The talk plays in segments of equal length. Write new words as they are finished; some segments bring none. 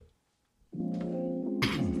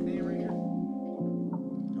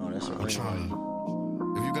That's a I'm trying to.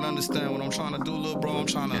 If you can understand what I'm trying to do, little bro, I'm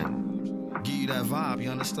trying to give you that vibe.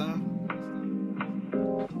 You understand?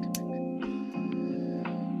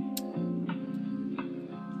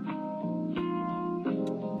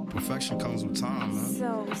 Perfection comes with time, man.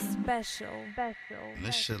 So special. And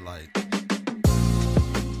this shit like.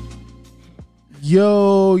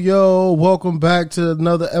 Yo, welcome back to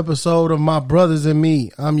another episode of My Brothers and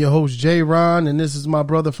Me. I'm your host, J. Ron, and this is my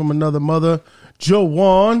brother from another mother, Joe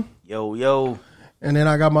Juan. Yo. And then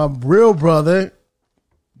I got my real brother,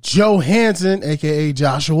 Joe Hanson, a.k.a.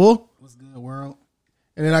 Joshua. What's good, world?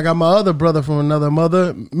 And then I got my other brother from another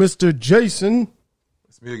mother, Mr. Jason.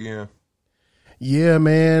 It's me again. Yeah,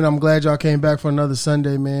 man, I'm glad y'all came back for another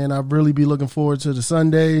Sunday, man. I really be looking forward to the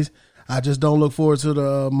Sundays. I just don't look forward to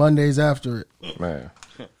the Mondays after it. Man.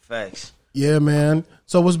 Facts. Yeah, man.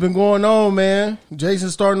 So what's been going on, man? Jason,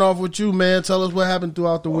 starting off with you, man. Tell us what happened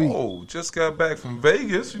throughout the week. Oh, just got back from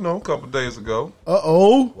Vegas, a couple days ago.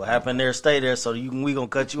 Uh-oh. What happened there, stay there, so we going to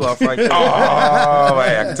cut you off right there. Oh,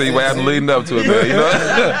 man, I can tell you what happened leading up to it,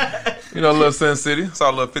 man. A little Sin City.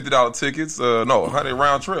 Saw a little $50 tickets. 100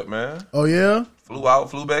 round trip, man. Oh, yeah? Flew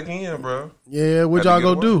out, flew back in, bro. Yeah, what Had y'all to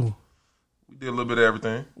go get to do? We did a little bit of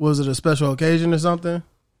everything. Was it a special occasion or something?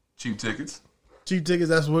 Cheap tickets. Cheap tickets,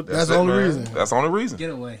 that's That's the it, only man. reason. That's the only reason.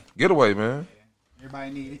 Getaway. Man.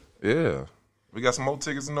 Everybody need it. Yeah. We got some more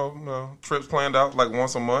tickets, trips planned out like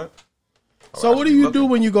once a month. So what do you do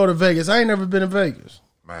when you go to Vegas? I ain't never been to Vegas.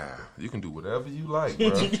 Man, you can do whatever you like, bro.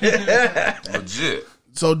 Legit.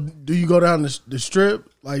 So do you go down the strip?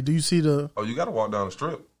 Like, do you see Oh, you got to walk down the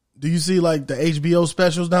strip. do you see like the HBO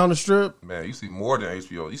specials down the strip? Man, you see more than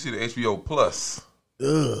HBO. You see the HBO Plus.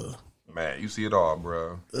 Ugh. Man, you see it all,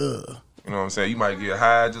 bro. Ugh. You know what I'm saying? You might get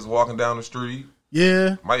high just walking down the street.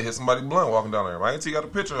 Yeah. Might hit somebody blunt walking down there. Might until you got a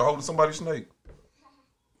picture of holding somebody's snake.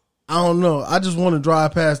 I don't know. I just want to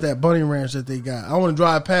drive past that bunny ranch that they got. I want to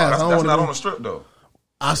drive past. That's not on the strip, though.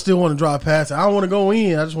 I still want to drive past it. I don't want to go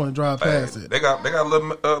in. I just want to drive past it. They got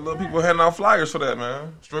little people handing out flyers for that,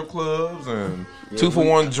 man. Strip clubs and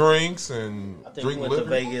 2-for-1 drinks and I think drink we went liquor. to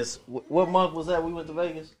Vegas. What month was that we went to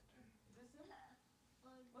Vegas?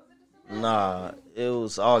 Nah, it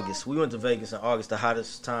was August. We went to Vegas in August, the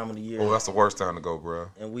hottest time of the year. Oh, that's the worst time to go, bro.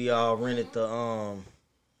 And we all rented the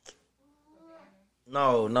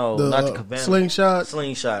No, not the cabana.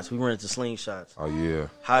 Slingshots. We rented the slingshots. Oh, yeah.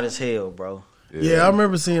 Hot as hell, bro. Yeah, I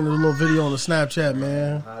remember seeing a little video on the Snapchat,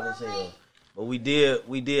 man. Hot as hell. But we did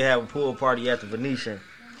have a pool party at the Venetian,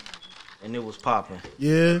 and it was popping.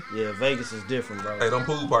 Yeah. Yeah, Vegas is different, bro. Hey, them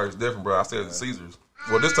pool parties different, bro. I stayed at Caesars.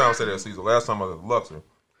 Well, this time I stayed at Caesars. Last time I was at Luxor.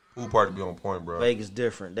 Pool party be on point, bro. Vegas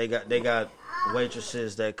different. They got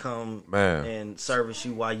waitresses that come and service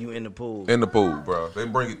you while you in the pool. In the pool, bro. They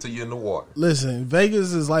bring it to you in the water. Listen,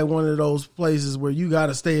 Vegas is like one of those places where you got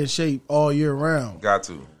to stay in shape all year round. Got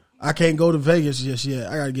to. I can't go to Vegas just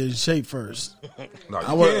yet. I got to get in shape first. No, you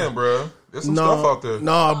can, bro. There's some stuff out there.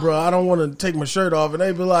 Nah, bro. I don't want to take my shirt off and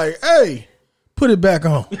they be like, hey, put it back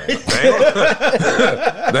on. They ain't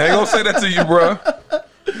gonna say that to you, bro.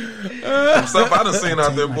 Some stuff I done seen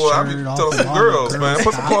out there, boy. I be telling some girls, man,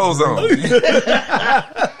 put some clothes on.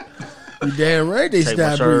 You damn right they Take my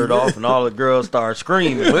stop shirt breathing. off and all the girls start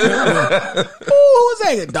screaming. Ooh, who was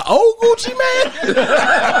that? The old Gucci man?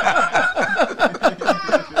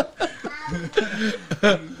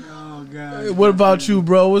 Oh god. What about you,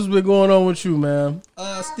 bro? What's been going on with you, man?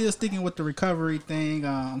 Still sticking with the recovery thing.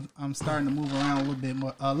 I'm starting to move around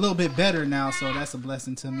a little bit better now, so that's a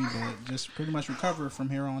blessing to me. But just pretty much recover from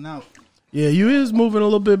here on out. Yeah, you is moving a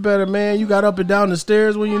little bit better, man. You got up and down the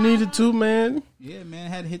stairs when you needed to, man. Yeah, man,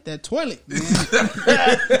 had to hit that toilet, man.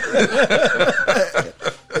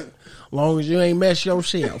 Long as you ain't mess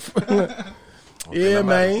yourself. Yeah,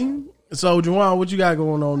 man. So, Juwan, what you got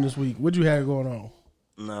going on this week? What you had going on?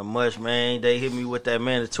 Not much, man. They hit me with that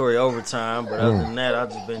mandatory overtime, but other than that, I've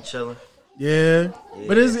just been chilling. Yeah.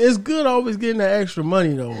 But it's good always getting that extra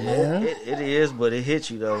money, though, man. It is, but it hits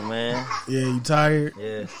you, though, man. Yeah, you tired?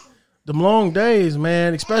 Yeah. Them long days,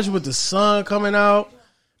 man, especially with the sun coming out.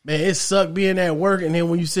 Man, it sucked being at work, and then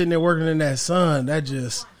when you sitting there working in that sun, that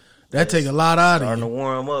take a lot out of Starting to you.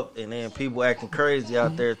 warm up, and then people acting crazy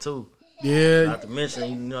out there, too. Yeah. Not to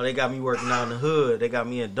mention, they got me working out in the hood. They got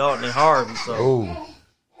me in Dalton and Harvey, so.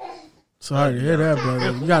 Sorry to hear that,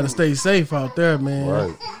 brother. You got to stay safe out there, man.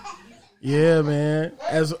 Right. Yeah, man.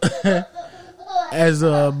 As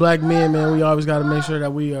black men, man, we always got to make sure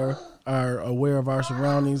that we are aware of our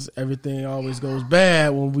surroundings. Everything always goes bad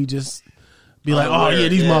when we just be like, oh, yeah,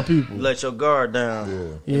 these my people. You let your guard down.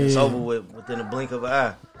 Yeah. And it's over with within a blink of an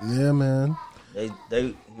eye. Yeah, man. they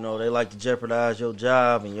like to jeopardize your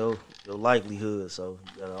job and your livelihood. So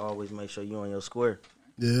you gotta always make sure you on your square.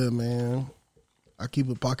 Yeah, man. I keep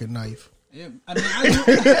a pocket knife. Yeah, I mean,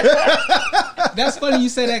 that's funny you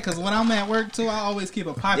say that because when I'm at work too, I always keep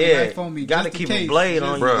a pocket knife on me. Gotta keep a blade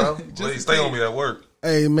on you, bro. Blade stay on me at work.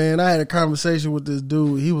 Hey, man, I had a conversation with this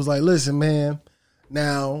dude. He was like, listen, man,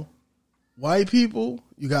 now, white people,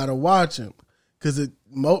 you got to watch them. Because the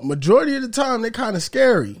majority of the time, they're kind of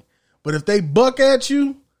scary. But if they buck at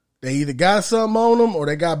you, they either got something on them or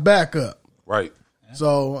they got backup. Right.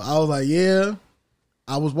 So I was like, yeah.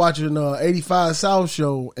 I was watching 85 South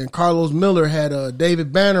show, and Carlos Miller had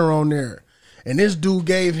David Banner on there. And this dude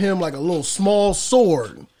gave him like a little small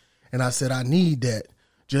sword. And I said, I need that.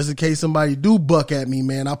 Just in case somebody do buck at me,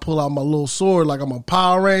 man, I pull out my little sword like I'm a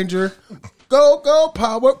Power Ranger. Go,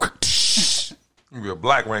 Power. You be a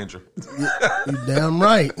Black Ranger. You damn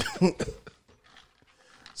right.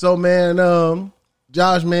 So, man,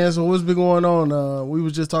 Josh, man, so what's been going on? We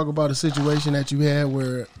was just talking about a situation that you had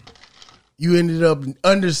where you ended up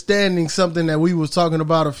understanding something that we was talking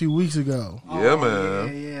about a few weeks ago. Yeah,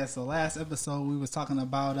 man. Yeah. So last episode we was talking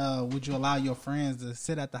about would you allow your friends to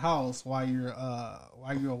sit at the house while you're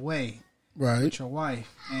away, right, with your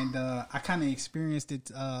wife? And I kind of experienced it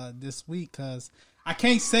this week because I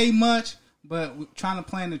can't say much, but trying to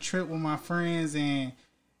plan a trip with my friends and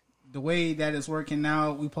the way that it's working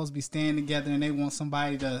out, we supposed to be staying together, and they want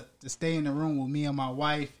somebody to stay in the room with me and my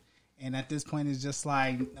wife. And at this point, it's just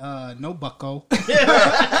like, no, bucko.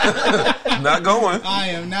 Not going. I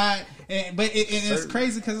am not. But it's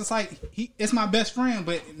crazy because it's like, it's my best friend.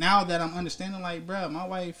 But now that I'm understanding, like, bro, my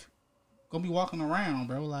wife going to be walking around,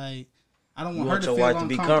 bro. Like, I don't want her to feel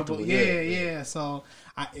uncomfortable. Yeah. So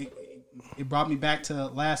it brought me back to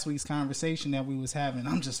last week's conversation that we was having.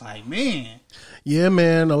 I'm just like, man. Yeah,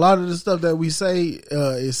 man. A lot of the stuff that we say,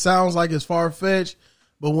 it sounds like it's far-fetched.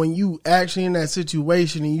 But when you actually in that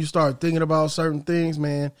situation and you start thinking about certain things,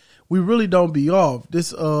 man, we really don't be off.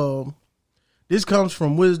 This comes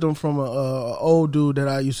from wisdom from a old dude that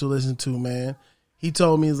I used to listen to, man. He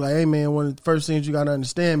told me, he's like, hey, man, one of the first things you got to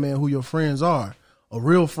understand, man, who your friends are. A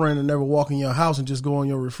real friend will never walk in your house and just go on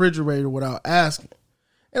your refrigerator without asking.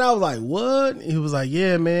 And I was like, what? He was like,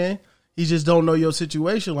 yeah, man. He just don't know your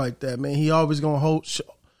situation like that, man. He always going to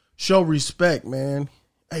show respect, man.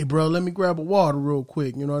 Hey, bro, let me grab a water real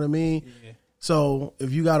quick. You know what I mean? Yeah. So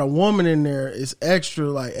if you got a woman in there, it's extra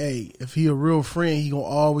like, hey, if he a real friend, he going to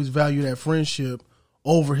always value that friendship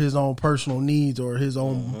over his own personal needs or his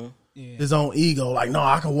own his own ego. Like, no,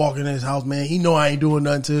 I can walk in his house, man. He know I ain't doing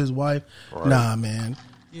nothing to his wife. Right. Nah, man.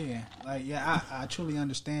 Yeah, like, I truly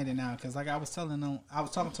understand it now. Because like I was talking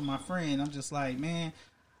to my friend. I'm just like, man,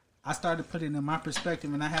 I started putting it in my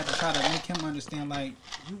perspective, and I had to try to make him understand, like,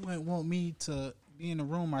 you wouldn't want me to be in the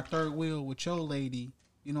room, my third wheel with your lady,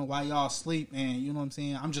 you know, while y'all sleep, and you know what I'm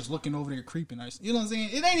saying, I'm just looking over there creeping. You know what I'm saying?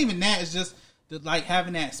 It ain't even that. It's just like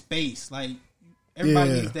having that space. Like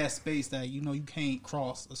everybody needs that space that you know you can't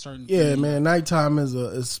cross a certain. Yeah, thing. Man. Nighttime is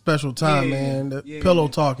a special time, man. Pillow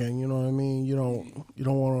talking. You know what I mean? You don't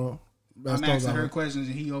want to. I'm asking her questions,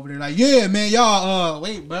 and he over there like, yeah, man, y'all.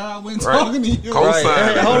 Wait, bro, I wasn't talking to you. Right.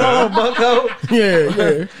 Hey, hold on, Bucko.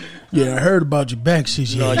 Yeah, I heard about your back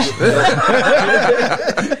situation.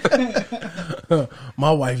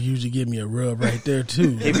 My wife usually give me a rub right there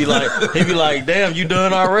too. He be like, damn, you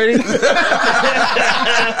done already?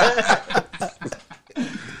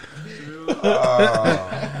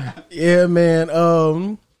 Yeah, man.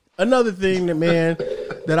 Another thing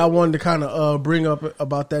that I wanted to kind of bring up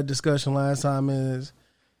about that discussion last time is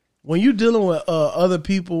when you're dealing with other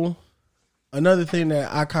people. Another thing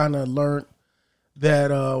that I kind of learned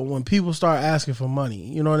that when people start asking for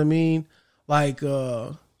money, you know what I mean? Like,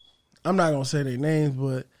 I'm not going to say their names,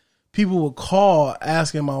 but people will call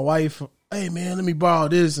asking my wife, hey, man, let me borrow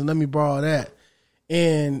this and let me borrow that.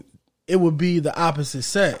 And it would be the opposite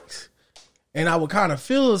sex. And I would kind of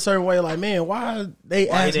feel a certain way like, man, why they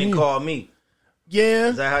asking didn't call me? Yeah.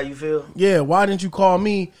 Is that how you feel? Yeah, why didn't you call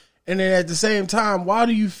me? And then at the same time, why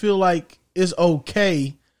do you feel like it's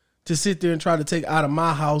okay to sit there and try to take out of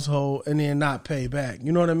my household and then not pay back?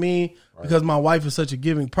 You know what I mean? Right. Because my wife is such a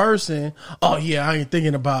giving person. Oh, yeah, I ain't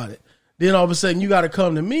thinking about it. Then all of a sudden you got to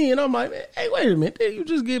come to me, and I'm like, hey, wait a minute. Did you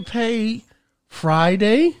just get paid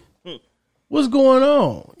Friday? What's going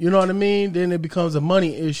on? You know what I mean? Then it becomes a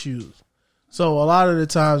money issue. So a lot of the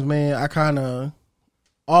times, man, I kind of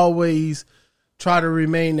always try to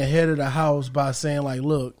remain the head of the house by saying, like,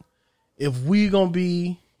 look, if we going to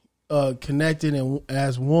be connected and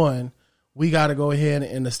as one, we got to go ahead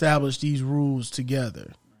and establish these rules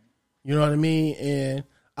together. You know what I mean? And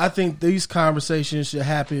I think these conversations should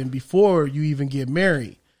happen before you even get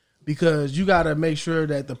married, because you got to make sure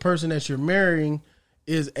that the person that you're marrying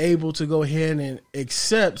is able to go ahead and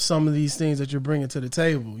accept some of these things that you're bringing to the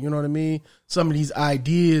table. You know what I mean? Some of these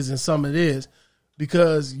ideas and some of this,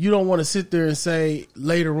 because you don't want to sit there and say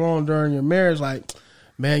later on during your marriage, like,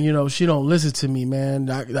 man, you know, she don't listen to me, man.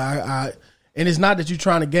 And it's not that you're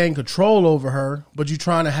trying to gain control over her, but you're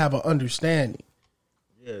trying to have an understanding.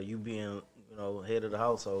 Yeah, you being, head of the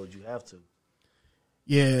household, you have to.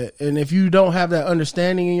 Yeah, and if you don't have that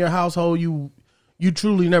understanding in your household, you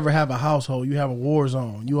truly never have a household. You have a war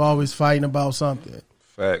zone. You always fighting about something.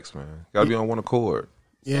 Facts, man. Gotta be on one accord.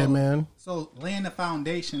 Yeah, man. So laying the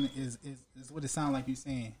foundation is what it sounds like you're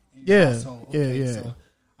saying. Yeah, yeah. So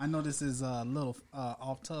I know this is a little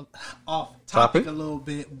off topic a little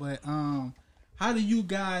bit, but how do you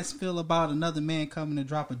guys feel about another man coming to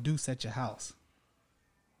drop a deuce at your house?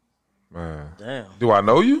 Man, damn. Do I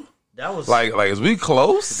know you? That was like is we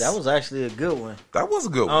close? That was actually a good one. That was a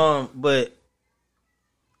good one. But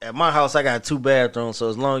at my house, I got 2 bathrooms, so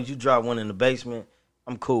as long as you drop one in the basement,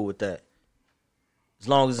 I'm cool with that. As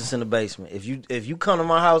long as it's in the basement. If you come to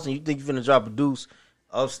my house and you think you're finna drop a deuce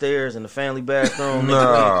upstairs in the family bathroom,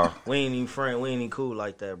 nigga, we ain't even friends. We ain't even cool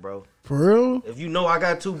like that, bro. For real? If you know I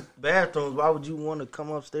got 2 bathrooms, why would you want to come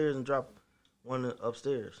upstairs and drop one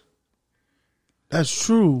upstairs? That's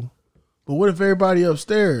true. But what if everybody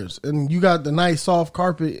upstairs and you got the nice soft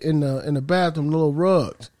carpet in the bathroom, the little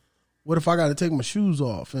rugs? What if I got to take my shoes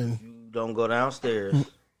off and you don't go downstairs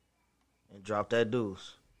and drop that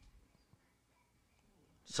deuce?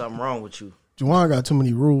 Something wrong with you. Juwan got too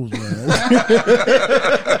many rules, man.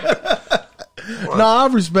 I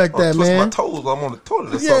respect that, man. My toes, I'm on the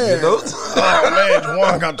toilet or something, you know? Oh man,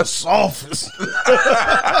 Juwan got the softest.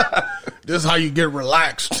 This is how you get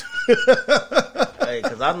relaxed. Hey,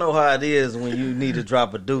 because I know how it is when you need to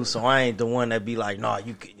drop a deuce, so I ain't the one that be like, no,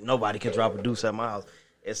 nobody can drop a deuce at my house.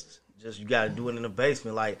 It's just you got to do it in the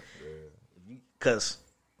basement, like, because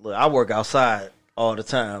look, I work outside all the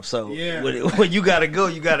time, so when you gotta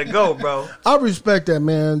go, bro. I respect that,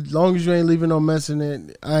 man. As long as you ain't leaving no mess in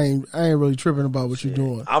it, I ain't really tripping about what you're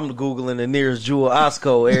doing. I'm googling the nearest Jewel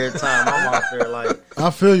Osco every time I'm out there. Like,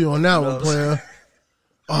 I feel you on that one, player.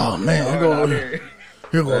 Oh man,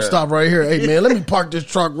 you're gonna stop right here. Hey man, let me park this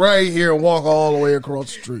truck right here and walk all the way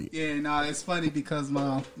across the street. Yeah, no, it's funny because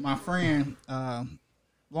my friend,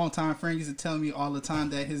 longtime friend, used to tell me all the time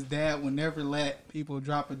that his dad would never let people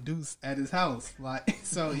drop a deuce at his house. Like,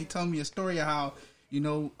 so he told me a story of how,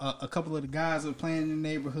 a couple of the guys were playing in the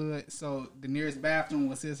neighborhood, so the nearest bathroom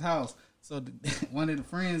was his house. So one of the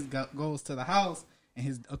friends goes to the house,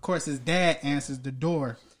 and of course his dad answers the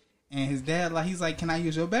door. And his dad, he's like, can I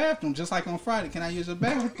use your bathroom? Just like on Friday, can I use your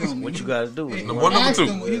bathroom? What you got to do? Number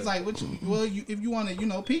 2. He's like, if you want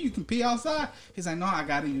to, pee, you can pee outside. He's like, no, I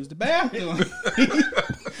got to use the bathroom.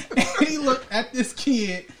 And he looked at this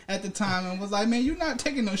kid at the time and was like, man, you're not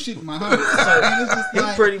taking no shit in my house. So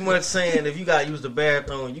he's pretty much saying if you got to use the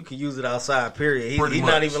bathroom, you can use it outside, period. He's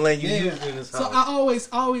not even letting you use it in his house. So I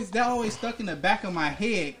that always stuck in the back of my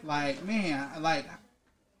head, like, man,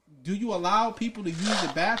 do you allow people to use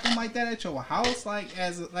the bathroom like that at your house,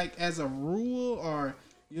 as a rule, or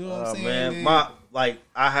you know what I'm saying? Man,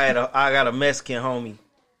 I got a Mexican homie.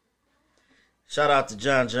 Shout out to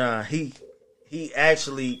John. He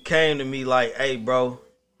actually came to me like, hey, bro,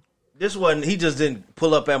 he just didn't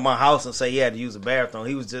pull up at my house and say he had to use the bathroom.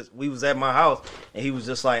 We was at my house and he was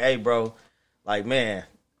just like, hey, bro, like, man,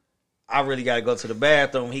 I really got to go to the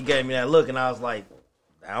bathroom. He gave me that look and I was like,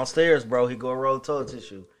 downstairs, bro. He go roll toilet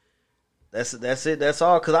tissue. That's it. That's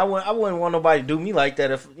all. Because I wouldn't want nobody to do me like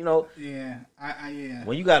that. If Yeah.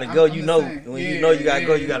 When you gotta go, you gotta go. You gotta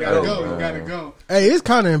go. You gotta go. Hey, it's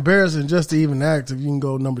kind of embarrassing just to even act if you can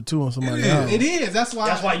go number 2 on somebody else. It is. That's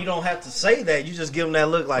why you don't have to say that. You just give them that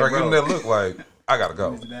look, like, bro. Give them that look, like, I gotta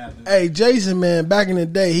go. Hey, Jason, man, back in the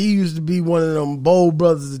day, he used to be one of them bold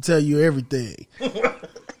brothers to tell you everything.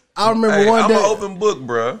 I remember one day. I'm an open book,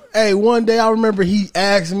 bro. Hey, one day I remember he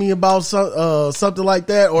asked me about something like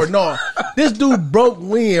that, or no, this dude broke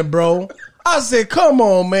wind, bro. I said, "Come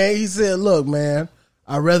on, man." He said, "Look, man,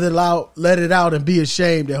 I'd rather let it out and be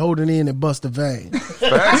ashamed than hold it in and bust a vein."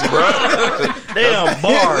 Facts, bro. Damn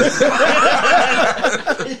bars.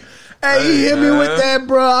 Hey, he hit me with that,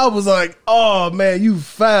 bro. I was like, "Oh man, you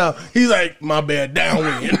foul." He's like, "My bad,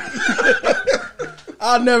 downwind."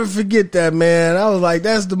 I'll never forget that, man. I was like,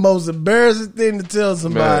 that's the most embarrassing thing to tell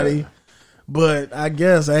somebody. Man. But I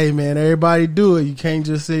guess, hey, man, everybody do it. You can't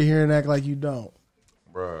just sit here and act like you don't.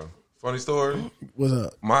 Bro, funny story. What's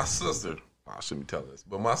up? My sister, I shouldn't be telling this,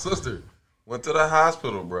 but my sister Went to the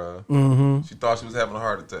hospital, bro. Mm-hmm. She thought she was having a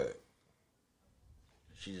heart attack.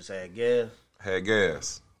 She just had gas. Had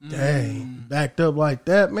gas. Dang, backed up like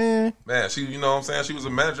that, man. Man, she, you know what I'm saying? She was a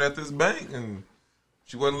manager at this bank, and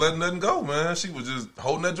she wasn't letting nothing go, man. She was just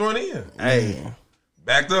holding that joint in. Hey,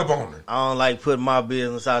 Backed up on her. I don't like putting my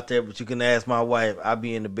business out there, but you can ask my wife. I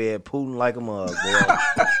be in the bed pooting like a mug, boy.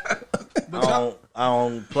 I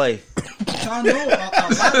don't play. Y'all know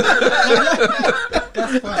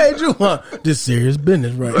Hey, Juwan, this serious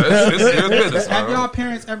business right now. It's serious business, Have man. y'all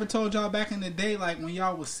parents ever told y'all back in the day, like when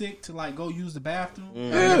y'all was sick, to like go use the bathroom?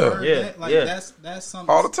 Yeah. Like Yeah. that's something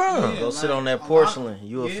All the time. Go sit on that a porcelain.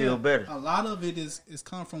 You'll feel better. A lot of it is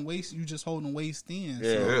come from waste. You just holding waste in.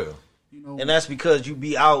 Yeah. So, Yeah. you know, And that's because you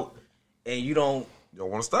be out and you don't You don't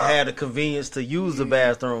want to stop. have the convenience to use the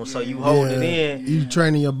bathroom, so you hold it in. You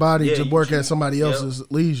training your body Yeah, to you work train- at somebody Yep. else's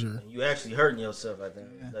leisure. You actually hurting yourself at the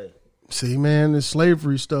end of the day. See, man, this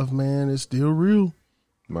slavery stuff, man, it's still real.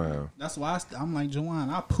 Man. that's why I'm like Joanne.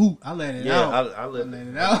 I poop. I let it Yeah, out. I let it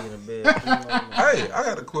it out. in the bed. pooting like a mug. Hey, I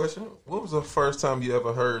got a question. What was the first time you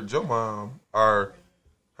ever heard your mom or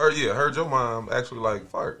heard your mom actually like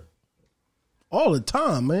fart? All the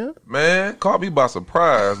time, man. Man, caught me by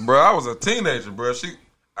surprise, bro. I was a teenager, bro.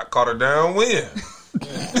 I caught her downwind.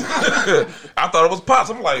 I thought it was Pops.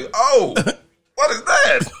 I'm like, oh, what is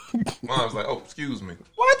that? Mom was like, oh, excuse me.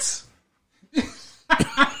 What?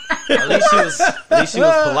 At least she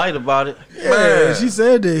was polite about it. Yeah, she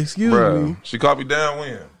said that. Excuse Bro, me. she caught me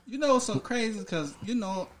downwind. You know what's so crazy? Because you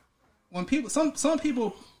know when people, some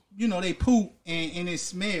people, you know, they poop and it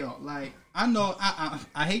smell like. I know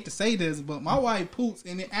I hate to say this, but my wife poops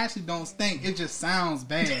and it actually don't stink. It just sounds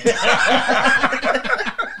bad.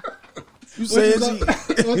 You said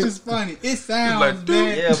Which is funny. It sounds like,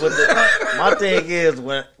 bad. Yeah, but my thing is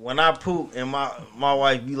when I poop and my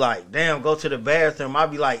wife be like, "Damn, go to the bathroom." I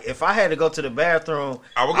be like, if I had to go to the bathroom,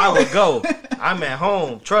 I would go. I'm at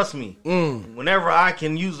home. Trust me. Whenever I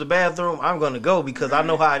can use the bathroom, I'm gonna go because I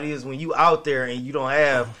know how it is when you out there and you don't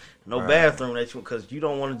have no bathroom because you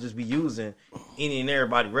don't want to just be using any and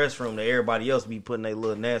everybody restroom that everybody else be putting their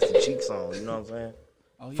little nasty cheeks on. You know what I'm saying?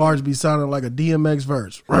 farts be sounding like a DMX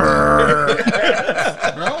verse. Bro,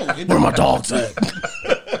 Where my dogs at?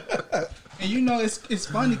 and you know it's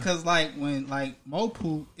funny because like when like Mo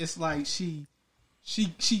poop, it's like she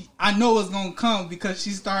I know it's gonna come because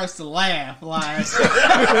she starts to laugh like,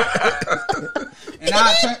 and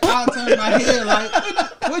I'll turn my head like,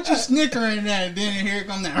 what you snickering at? And then here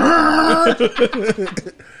come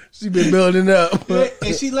that. She been building up.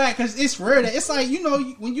 And she like, cause it's rare that it's like, you know,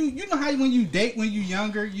 when you know how when you date when you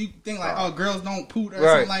younger, you think like, oh, girls don't poot or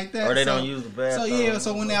something like that, or they don't use the bathroom. So yeah,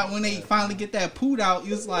 so when they finally get that poot out,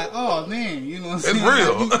 it's like, oh man, you know what I'm It's saying?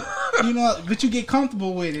 real. Like, you know, but you get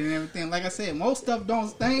comfortable with it and everything. Like I said, most stuff don't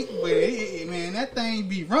stink, but man, that thing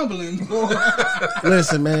be rumbling, boy.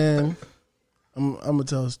 Listen, man, I'm gonna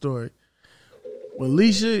tell a story. When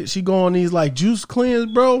Leisha, she go on these like juice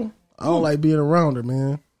cleanse, bro. I don't like being around her,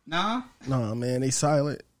 man. Nah. Nah, man, they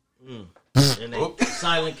silent. And they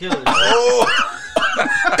silent killers. You did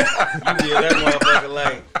that motherfucker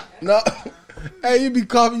like. No, hey, you be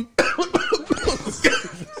coughing.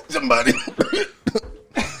 Somebody.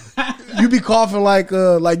 You be coughing like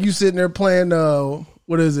you sitting there playing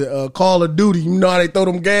what is it? Call of Duty. You know how they throw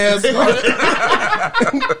them gas.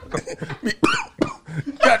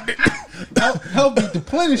 Help me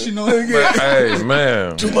deplenish, you know. Hey,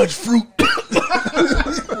 man. Too much fruit.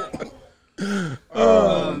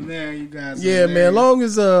 Oh man, you guys. Yeah, man. Long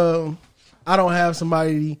as I don't have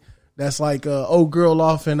somebody that's like old girl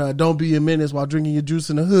off and don't be a menace while drinking your juice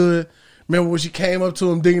in the hood. Remember when she came up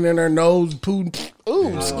to him, digging in her nose, pooting.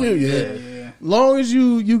 Ooh, excuse Yeah. Long as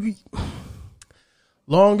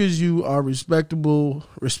you are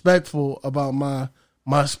respectful about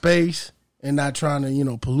my space and not trying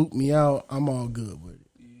to pollute me out, I'm all good with it.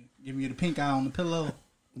 Give me the pink eye on the pillow.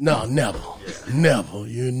 No, never, never.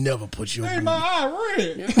 You never put your Hey, my eye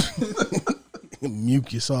red.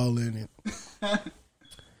 mucus all in it.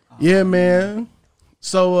 Yeah, man.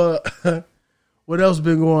 So, what else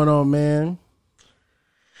been going on, man?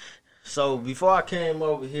 So before I came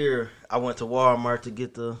over here, I went to Walmart to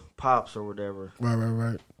get the pops or whatever.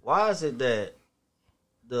 Right. Why is it that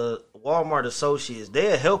the Walmart associates,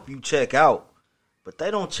 they'll help you check out, but they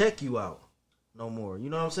don't check you out no more? You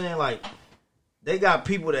know what I'm saying? Like, they got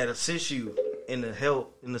people that assist you in the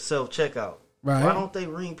self checkout. Right. Why don't they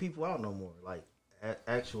ring people out no more? Like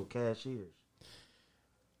actual cashiers.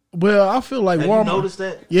 Well, I feel like Have Walmart. you noticed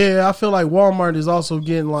that? Yeah, I feel like Walmart is also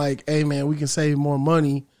getting like, hey man, we can save more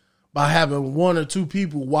money by having one or two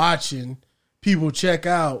people watching people check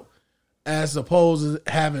out as opposed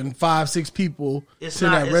to having 5-6 people It's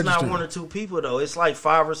sitting not. at It's register. not 1 or 2 people though. It's like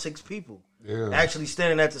 5 or 6 people. Yeah. Actually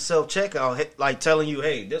standing at the self checkout, like telling you,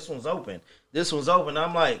 "Hey, this one's open. This one's open."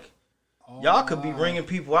 I'm like, y'all could be bringing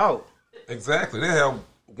people out. Exactly. They have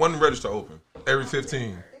one register open every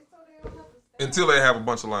 15 until they have a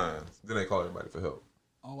bunch of lines. Then they call everybody for help.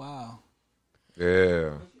 Oh wow.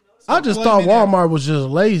 Yeah. I just thought Walmart was just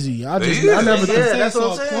lazy. I never. Yeah, that's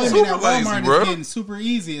what I'm saying. Employment at Super lazy, Walmart bro. is getting super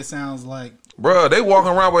easy. It sounds like. Bruh, they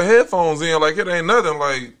walking around with headphones in like it ain't nothing.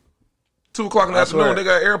 Like 2 o'clock in the I afternoon, swear. they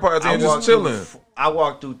got AirPods in just chilling. I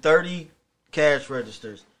walked through 30 cash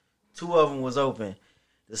registers. 2 of them was open.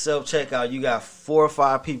 The self checkout, you got 4 or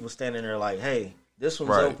 5 people standing there like, "Hey, this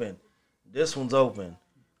one's Right. open. This one's open."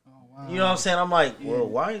 You know what I'm saying? I'm like, well,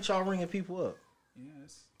 why ain't y'all ringing people up?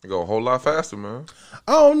 They go a whole lot faster, man.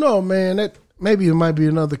 I don't know, man. That maybe it might be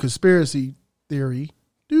another conspiracy theory.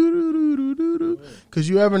 Because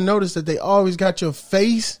you ever notice that they always got your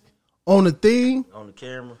face on the thing On the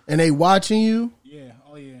camera. and they watching you? Yeah.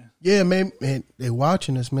 Oh yeah. Yeah, man, they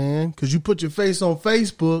watching us, man. Because you put your face on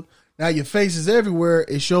Facebook. Now your face is everywhere.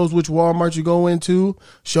 It shows which Walmart you go into,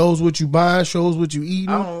 shows what you buying, shows what you eating.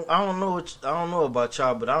 I don't know about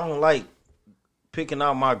y'all, but I don't like picking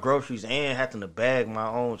out my groceries and having to bag my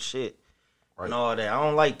own shit and all that. I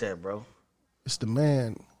don't like that, bro. It's the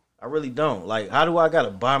man. I really don't. Like, how do I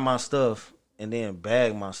gotta buy my stuff and then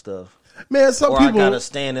bag my stuff? Man, some Or people. I gotta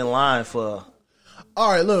stand in line for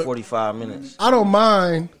All right, look. 45 minutes. I don't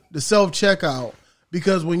mind the self checkout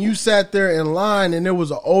because when you sat there in line and there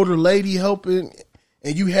was an older lady helping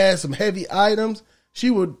and you had some heavy items, she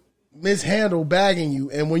would mishandle bagging you.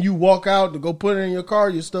 And when you walk out to go put it in your car,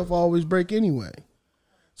 your stuff always break anyway.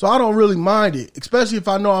 So I don't really mind it, especially if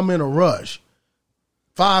I know I'm in a rush.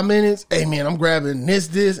 5 minutes, hey man, I'm grabbing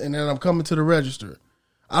this, and then I'm coming to the register.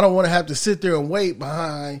 I don't want to have to sit there and wait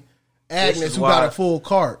behind Agnes who got a full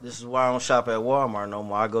cart. This is why I don't shop at Walmart no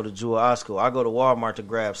more. I go to Jewel Osco. I go to Walmart to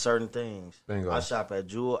grab certain things. Bingo. I shop at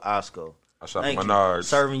Jewel Osco. I shop Thank at you. Menards.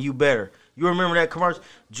 Serving you better. You remember that commercial?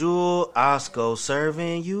 Jewel Osco,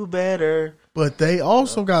 serving you better. But they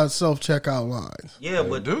also got self checkout lines. Yeah,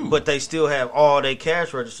 do. but they still have all their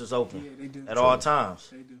cash registers open Yeah, they do. at all times.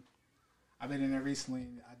 They do. I've been in there recently.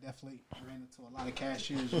 And I definitely ran into a lot of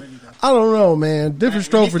cashiers ready to. I don't know, man. Different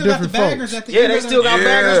stroke for different folks. Yeah, they still got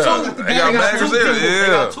baggers too. They got baggers there, They yeah.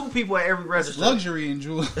 got 2 people at every register. luxury in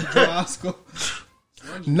Jewel Osco.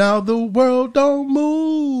 Now the world don't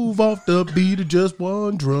move off the beat of just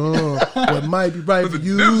one drum. What might be right for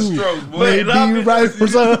you Different strokes, boy. may be right for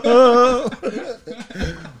some.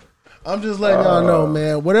 I'm just letting y'all know,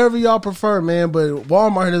 man. Whatever y'all prefer, man. But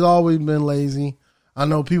Walmart has always been lazy. I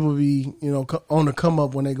know people be, on the come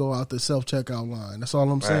up when they go out the self checkout line. That's all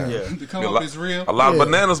I'm saying. Yeah. The come up is real. A lot Yeah. of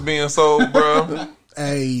bananas being sold, bro.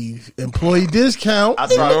 Hey, employee discount. I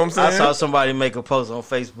You know what I'm saw saying? somebody make a post on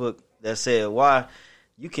Facebook that said, "Why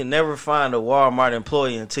you can never find a Walmart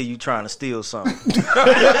employee until you trying to steal something."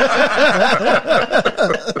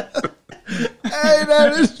 Hey,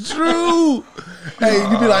 that is true. Hey,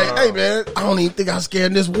 you be like, hey, man, I don't even think I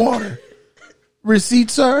scanned this water. Receipt,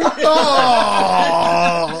 sir? Oh.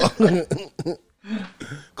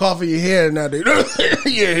 Cough in your head now. Yeah,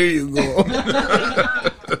 here you go.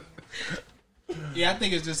 Yeah, I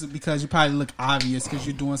think it's just because you probably look obvious because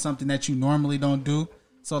you're doing something that you normally don't do.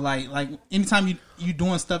 So like anytime you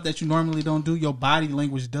doing stuff that you normally don't do, your body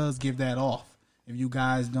language does give that off. If you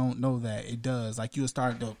guys don't know that, it does. Like you'll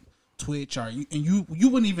start to twitch you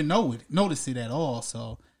wouldn't even notice it at all.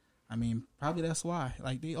 So I mean, probably that's why.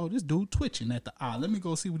 Like this dude twitching at the eye. Let me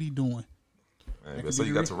go see what he doing. Man, so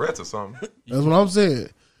you got Tourette's or something. That's what I'm saying.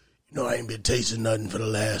 I ain't been tasting nothing for the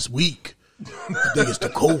last week. I think it's the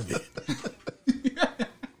COVID.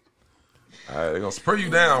 All right, they're gonna spray you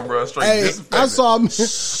down, bro. Straight Hey, disinfectant. I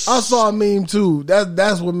saw a meme too.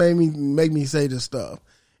 That's what made me say this stuff.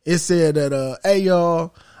 It said that, hey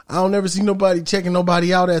y'all, I don't never see nobody checking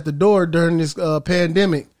nobody out at the door during this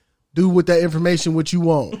pandemic. Do with that information what you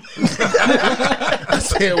want. I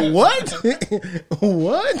said, what?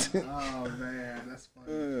 What? Oh man, that's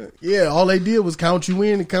funny. Yeah, all they did was count you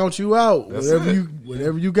in and count you out. That's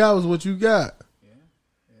Whatever you got was what you got.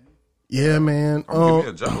 Yeah, man. Give me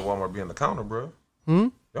a job at Walmart being the counter, bro.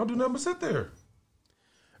 Y'all do nothing but sit there.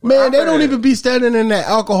 Man, they don't iPad. even be standing in that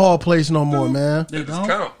alcohol place no more, man. They Just don't?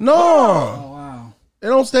 count. No. Oh wow. They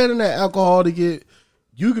don't stand in that alcohol to get.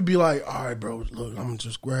 You could be like, all right, bro, look, I'm gonna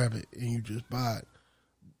just grab it and you just buy it.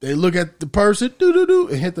 They look at the person, and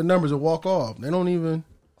hit the numbers and walk off. They don't even.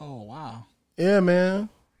 Oh wow. Yeah, man.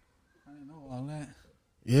 I didn't know all that.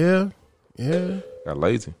 Yeah. Got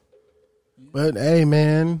lazy. But hey,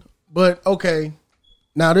 man. But okay,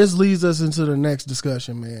 Now this leads us into the next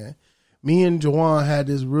discussion, man. Me and Jawan had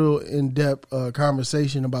this real in-depth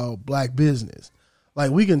conversation about black business.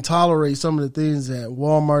 Like, we can tolerate some of the things that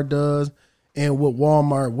Walmart does and what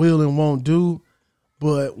Walmart will and won't do,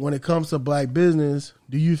 but when it comes to black business,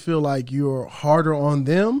 do you feel like you're harder on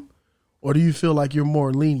them, or do you feel like you're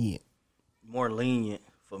more lenient? More lenient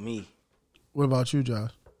for me. What about you,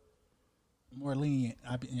 Josh? More lenient.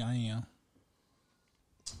 I am.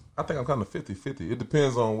 I think I'm kind of 50-50. It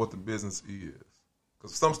depends on what the business is.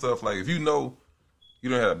 Because some stuff, like if you know you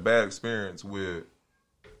don't have a bad experience with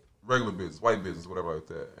regular business, white business, whatever like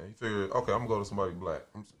that, and you figure, okay, I'm going to go to somebody black.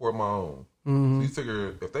 I'm support my own. Mm-hmm. So you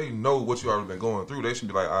figure if they know what you already been going through, they should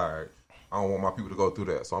be like, all right, I don't want my people to go through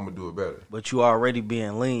that, so I'm going to do it better. But you already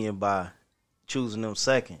being lenient by choosing them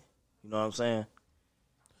second. You know what I'm saying?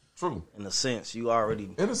 True. In a sense, you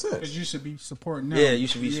already... In a sense. Because you should be supporting them. Yeah, you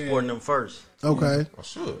should be supporting them first. Okay. I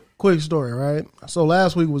should. Quick story, right? So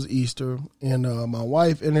last week was Easter, and my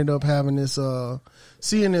wife ended up having this,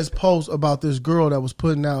 seeing this post about this girl that was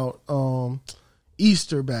putting out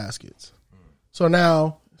Easter baskets. So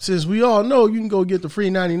now, since we all know you can go get the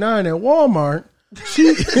free 99 at Walmart, she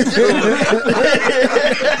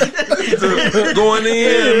going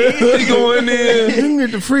in. You can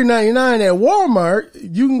get the free 99 at Walmart.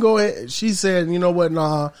 You can go ahead. She said, you know what?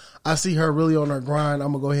 Nah, I see her really on her grind.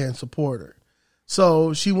 I'm going to go ahead and support her.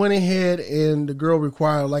 So she went ahead and the girl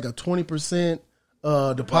required like a 20%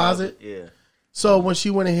 deposit. Yeah. So when she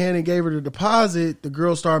went ahead and gave her the deposit, the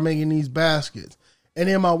girl started making these baskets. And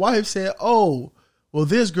then my wife said, oh, well,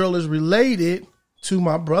 this girl is related to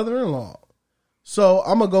my brother-in-law. So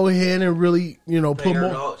I'm gonna go ahead and really, put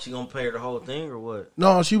more. She gonna pay her the whole thing or what?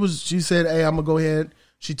 No, she said, hey, I'm gonna go ahead.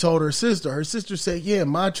 She told her sister. Her sister said, yeah,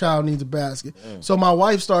 my child needs a basket. So my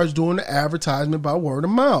wife starts doing the advertisement by word of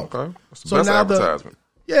mouth. Okay. That's the So best now advertisement.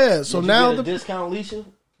 So Did now you get a discount, Alicia,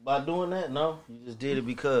 by doing that? No, you just did it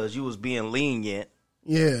because you was being lenient.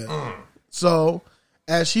 Yeah. So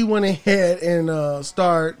as she went ahead and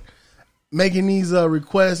start making these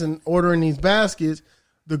requests and ordering these baskets,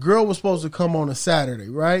 the girl was supposed to come on a Saturday,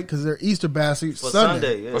 right? Because their Easter basket For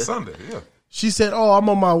Sunday. yeah. For Sunday, yeah. She said, oh, I'm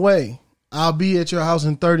on my way. I'll be at your house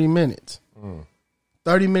in 30 minutes.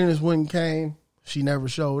 30 minutes when came, she never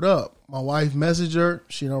showed up. My wife messaged her.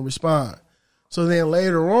 She don't respond. So then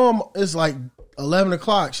later on, it's like 11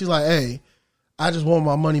 o'clock. She's like, hey, I just want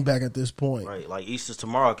my money back at this point. Right, like Easter's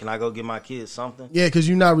tomorrow. Can I go get my kids something? Yeah, because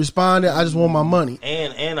you're not responding. I just want my money.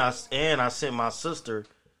 And I sent my sister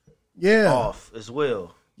Yeah. off as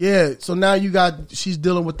well. Yeah. So now she's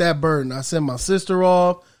dealing with that burden. I sent my sister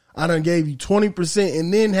off. I done gave you 20%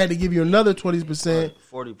 and then had to give you another 20%.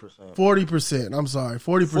 40%. 40%. I'm sorry.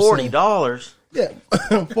 40%. $40. Yeah.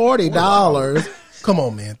 $40. Come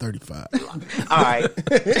on, man. 35. All right.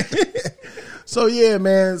 So yeah,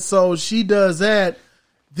 man. So she does that.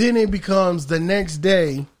 Then it becomes the next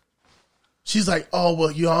day. She's like, "Oh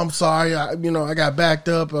well, I'm sorry. I got backed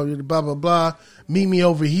up. Blah blah blah. Meet me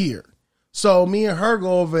over here." So me and her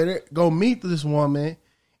go over there, go meet this woman,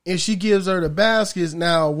 and she gives her the baskets.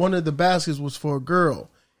 Now one of the baskets was for a girl.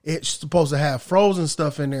 It's supposed to have frozen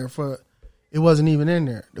stuff in there. It wasn't even in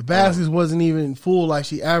there. The baskets wasn't even full like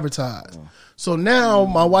she advertised. So now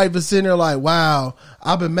my wife is sitting there like, wow,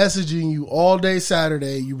 I've been messaging you all day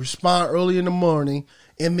Saturday. You respond early in the morning,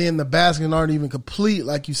 and then the baskets aren't even complete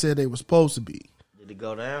like you said they were supposed to be. Did it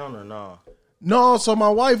go down or no? No, so my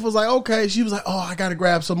wife was like, okay. She was like, oh, I got to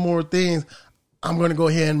grab some more things. I'm going to go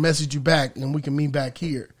ahead and message you back, and we can meet back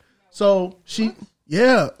here. So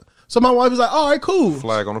So my wife was like, all right, cool.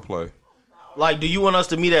 Flag on the play. Like, do you want us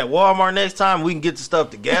to meet at Walmart next time? We can get the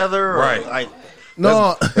stuff together? Or Right. Like,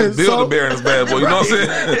 No. Let's build a bear in this bad boy. You know what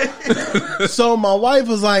I'm saying? So my wife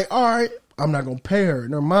was like, all right, I'm not going to pay her.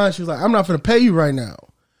 In her mind, she was like, I'm not going to pay you right now.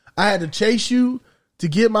 I had to chase you to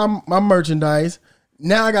get my merchandise.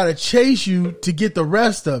 Now I got to chase you to get the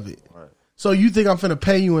rest of it. Right. So you think I'm finna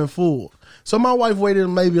pay you in full. So my wife waited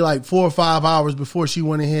maybe like 4 or 5 hours before she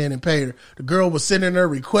went ahead and paid her. The girl was sending her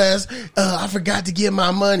request. I forgot to get my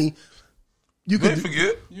money. You Didn't could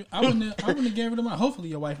forget. I wouldn't have gave her the money. Hopefully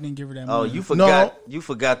your wife didn't give her that money. oh, you forgot. You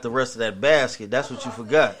forgot the rest of that basket. That's what you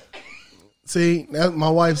forgot. see. My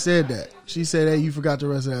wife said that. She said, "Hey, you forgot the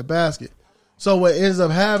rest of that basket." So what ends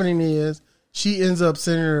up happening is she ends up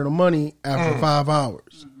sending her the money after 5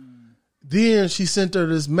 hours. Then she sent her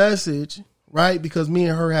this message, right? Because me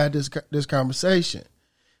and her had this conversation.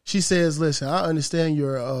 She says, "Listen, I understand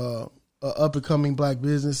you're a up and coming black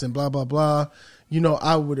business and blah blah blah.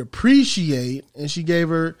 I would appreciate." And she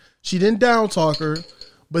didn't down talk her,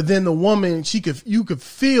 but then the woman, you could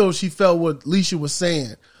feel she felt what Alicia was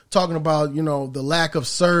saying, talking about the lack of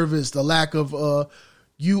service, the lack of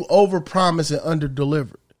you overpromised and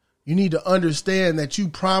underdelivered. You need to understand that you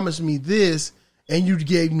promised me this and you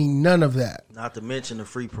gave me none of that. Not to mention the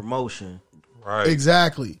free promotion. Right.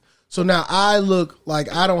 Exactly. So now I look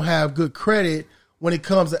like I don't have good credit when it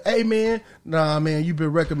comes to, hey man, nah man, you've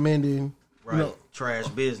been recommending, Right. you know. Trash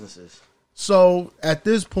businesses. So at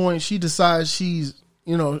this point, she decides she's,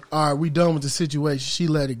 all right, we done with the situation. She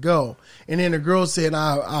let it go. And then the girl said,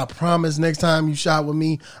 I promise next time you shop with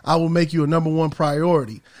me, I will make you a number one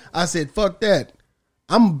priority. I said, fuck that.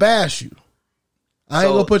 I'm going to bash you. I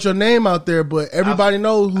ain't going to put your name out there, but everybody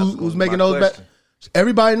knows who's making those.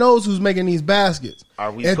 Everybody knows who's making these baskets.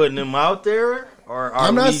 Are we putting them out there? Or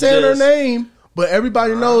I'm not saying her name, but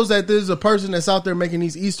everybody knows that there's a person that's out there making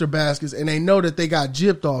these Easter baskets, and they know that they got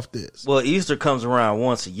gypped off this. Well, Easter comes around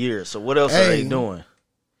once a year, so what else are they doing?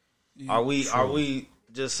 Are we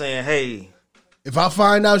just saying, hey? If I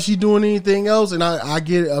find out she doing anything else and I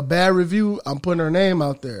get a bad review, I'm putting her name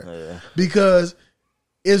out there. Yeah. Because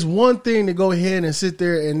it's one thing to go ahead and sit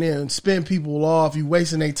there and then spin people off. You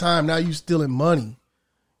wasting their time. Now you stealing money.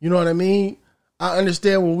 You know what I mean? I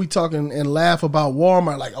understand when we talking and laugh about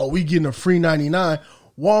Walmart, like, oh, we getting a free 99.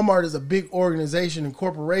 Walmart is a big organization and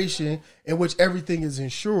corporation in which everything is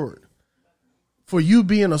insured. For you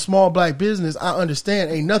being a small black business, I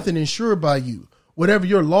understand ain't nothing insured by you. Whatever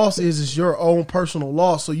your loss is your own personal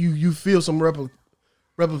loss. So you feel some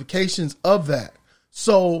replications of that.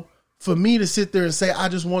 So for me to sit there and say, I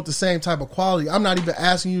just want the same type of quality, I'm not even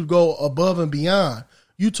asking you to go above and beyond.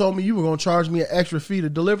 You told me you were going to charge me an extra fee to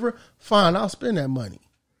deliver. Fine, I'll spend that money.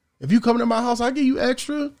 If you come to my house, I'll give you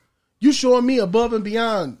extra. You showing me above and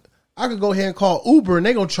beyond. I could go ahead and call Uber and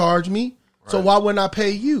they're going to charge me. Right. So why wouldn't I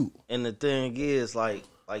pay you? And the thing is, like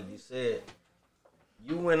you said,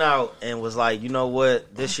 you went out and was like, you know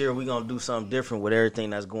what? This year we're going to do something different with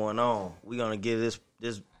everything that's going on. We're going to give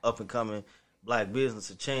this up-and-coming black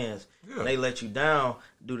business a chance. Yeah. And they let you down,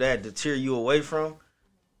 do that to tear you away from,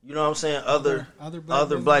 you know what I'm saying, other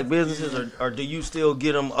black businesses, yeah. or do you still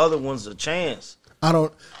get them other ones a chance? I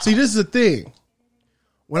don't. See, this is the thing.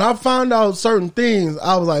 When I found out certain things,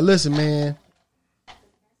 I was like, listen, man,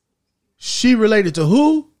 she related to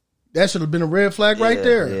who? That should have been a red flag right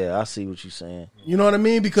there. Yeah, I see what you're saying. You know what I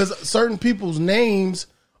mean? Because certain people's names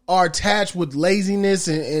are attached with laziness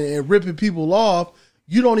and ripping people off.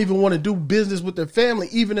 You don't even want to do business with their family,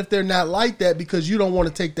 even if they're not like that, because you don't want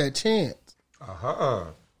to take that chance.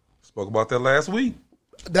 Spoke about that last week.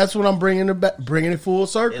 That's what I'm bringing it back, bringing it full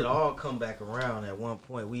circle. It all come back around at one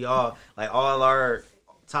point. We all, like, all our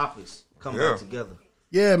topics come back together.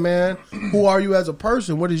 Yeah, man. Who are you as a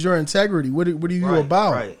person? What is your integrity? What are you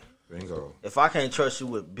about? Right. Bingo. If I can't trust you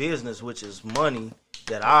with business, which is money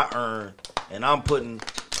that I earn, and I'm putting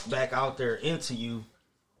back out there into you,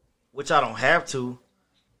 which I don't have to,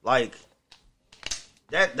 like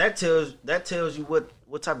that tells you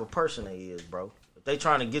what type of person they is, bro. If they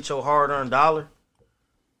trying to get your hard-earned dollar,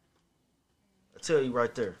 I tell you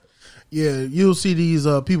right there. Yeah, you'll see these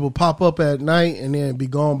people pop up at night and then be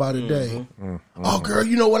gone by the day. Mm-hmm. Oh, girl,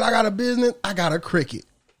 you know what? I got a business. I got a Cricut.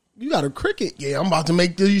 You got a Cricut? Yeah, I'm about to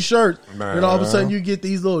make these shirts. Man. Then all of a sudden you get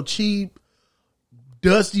these little cheap,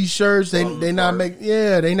 dusty shirts. They not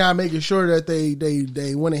making sure that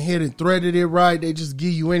they went ahead and threaded it right. They just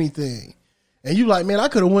give you anything. And you like, man, I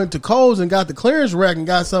could have went to Kohl's and got the clearance rack and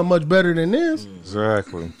got something much better than this.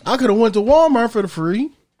 Exactly. I could have went to Walmart for the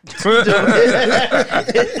free. For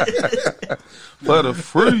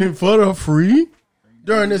the free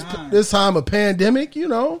during this time of pandemic, you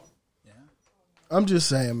know. Yeah. I'm just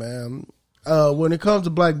saying, man. When it comes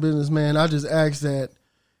to black business, man, I just ask that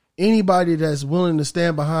anybody that's willing to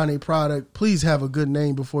stand behind a product, please have a good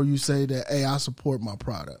name before you say that, hey, I support my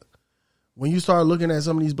product. When you start looking at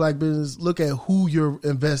some of these black businesses, look at who you're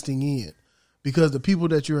investing in, because the people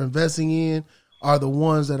that you're investing in are the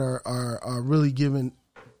ones that are really giving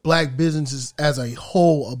black businesses as a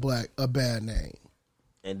whole a bad name.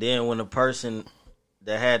 And then when the person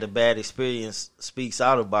that had the bad experience speaks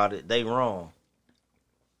out about it, they wrong.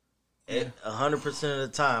 100% of the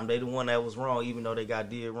time, they the one that was wrong, even though they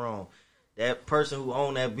did wrong. That person who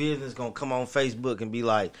owned that business gonna come on Facebook and be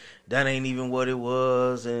like, that ain't even what it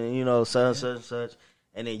was, and you know, such and such.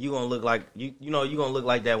 And then you gonna look like you gonna look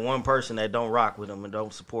like that one person that don't rock with them and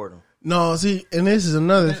don't support them. No, see, and this is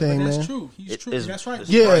another thing, man. That's true. He's true. That's right.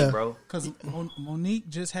 Yeah, right, bro. Because Monique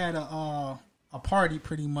just had a party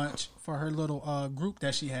pretty much for her little group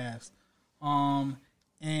that she has, and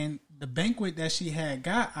the banquet that she had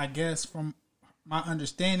got, I guess, from my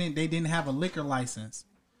understanding, they didn't have a liquor license.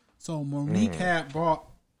 So Monique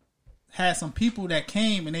had some people that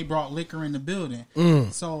came and they brought liquor in the building.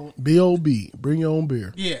 So B.O.B. Bring your own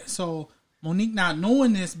beer. Yeah. So Monique not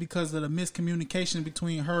knowing this because of the miscommunication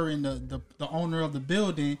between her and the owner of the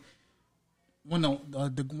building. When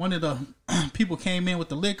one of the people came in with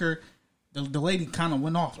the liquor, the lady kind of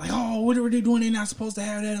went off like, "Oh, what are they doing? They're not supposed to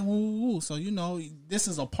have that." Woo. So this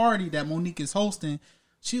is a party that Monique is hosting.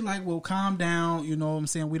 She like, "Well, calm down." You know what I'm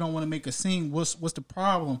saying? We don't want to make a scene. What's the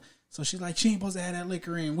problem? So she's like, "She ain't supposed to have that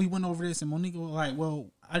liquor in." We went over this, and Monique was like, "Well,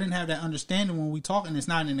 I didn't have that understanding when we talking. It's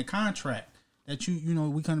not in the contract." That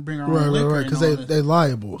we couldn't bring our own liquor. Right, because they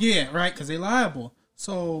liable. Yeah, right, because they liable.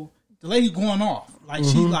 So the lady going off. Like,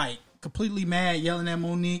 she, like, completely mad, yelling at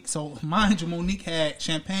Monique. So, mind you, Monique had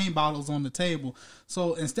champagne bottles on the table.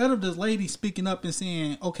 So, instead of this lady speaking up and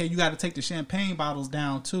saying, okay, you got to take the champagne bottles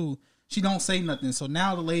down, too, she don't say nothing. So,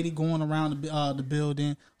 now the lady going around the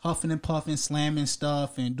building, huffing and puffing, slamming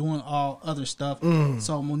stuff, and doing all other stuff.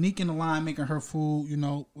 So, Monique in the line making her food,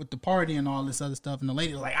 with the party and all this other stuff. And the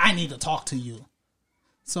lady was like, I need to talk to you.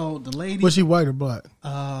 So, the lady... Was she white or black?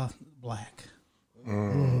 Black.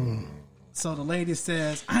 So, the lady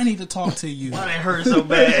says, I need to talk to you. Why that hurt so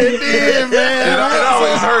bad? It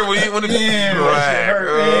always hurt when it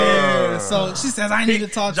Yeah. So, she says, I need to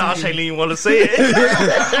talk to you. Josh ain't even want to say it.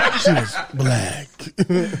 She was black.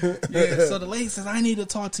 Yeah, so the lady says, I need to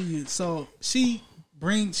talk to you. So she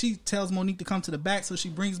tells Monique to come to the back, so she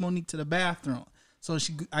brings Monique to the bathroom. So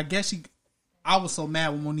I was so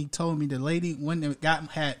mad when Monique told me the lady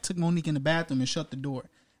took Monique in the bathroom and shut the door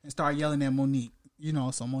and started yelling at Monique.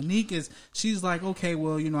 So Monique she's like, okay,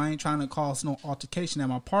 well, I ain't trying to cause no altercation at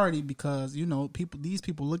my party because, these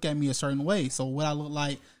people look at me a certain way. So what I look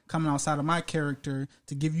like coming outside of my character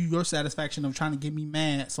to give you your satisfaction of trying to get me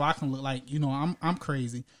mad so I can look like, I'm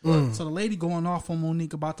crazy. So the lady going off on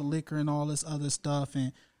Monique about the liquor and all this other stuff.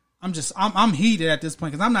 And I'm heated at this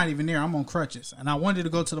point because I'm not even there. I'm on crutches. And I wanted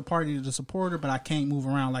to go to the party to support her, but I can't move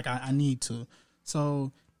around like I need to.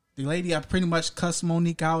 So the lady, I pretty much cussed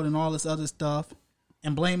Monique out and all this other stuff.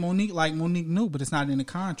 And blame Monique like Monique knew, but it's not in the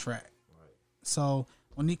contract. Right. So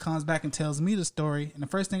Monique comes back and tells me the story. And the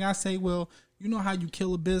first thing I say, well, you know how you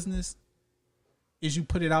kill a business is you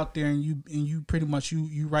put it out there and you pretty much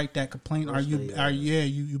you write that complaint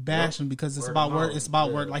you bash them because it's about word. It's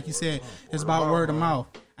about word, like you said. It's about word of mouth.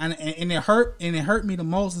 And it hurt me the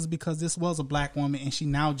most is because this was a black woman and she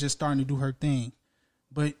now just starting to do her thing.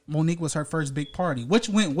 But Monique was her first big party, which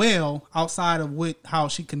went well outside of how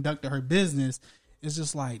she conducted her business. It's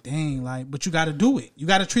just like, dang, but you got to do it. You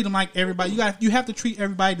got to treat them like everybody. You have to treat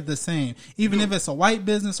everybody the same, even if it's a white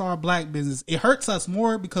business or a black business. It hurts us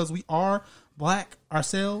more because we are black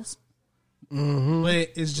ourselves.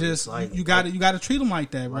 But it's just you got to treat them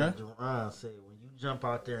like that, bro. Like Jerron said, when you jump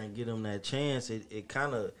out there and get them that chance, it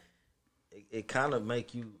kind of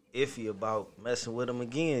make you iffy about messing with them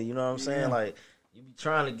again. You know what I'm saying? Like you be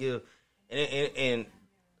trying to give and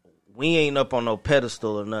we ain't up on no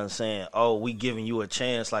pedestal or nothing saying, oh, we giving you a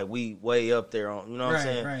chance like we way up there on, you know what I'm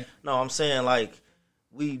saying? Right. No, I'm saying like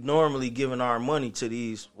we normally giving our money to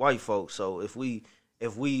these white folks. So if we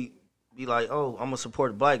be like, oh, I'm going to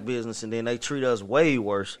support the black business and then they treat us way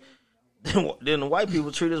worse then the white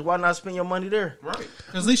people treat us, why not spend your money there? Right.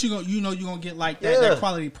 At least you're gonna get like that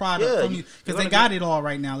quality product from you because they got it all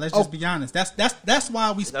right now. Let's just be honest. That's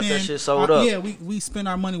why we spend. That shit sold up. Yeah, we spend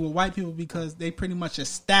our money with white people because they pretty much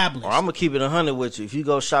established. Or I'm gonna keep it 100 with you. If you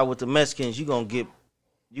go shop with the Mexicans, you're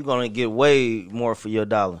gonna get way more for your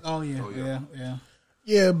dollar. Oh yeah.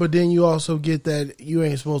 Yeah, but then you also get that you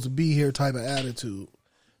ain't supposed to be here type of attitude.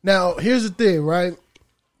 Now, here's the thing, right?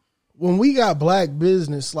 When we got black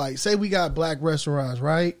business, like say we got black restaurants,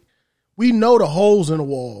 right? We know the holes in the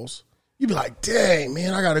walls. You be like, dang,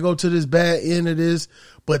 man, I got to go to this bad end of this.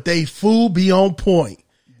 But they food be on point.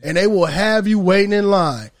 And they will have you waiting in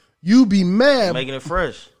line. You be mad. Making it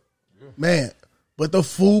fresh. Man, but the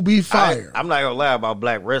food be fire. I'm not going to lie about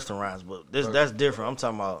black restaurants, but that's different. I'm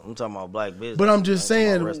talking about black business. But I'm just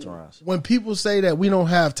saying, when people say that we don't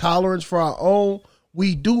have tolerance for our own,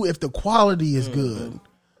 we do if the quality is good.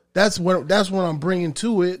 That's what I'm bringing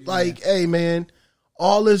to it. Like, hey, man,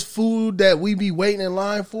 all this food that we be waiting in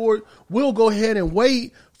line for, we'll go ahead and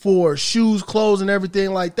wait for shoes, clothes, and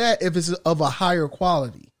everything like that if it's of a higher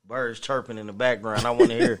quality. Birds chirping in the background. I want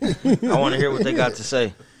to hear what they got to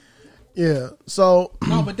say. Yeah. So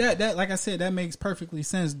no, but that like I said, that makes perfectly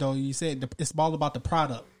sense. Though you said it's all about the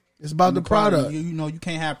product. It's about the product. You know, you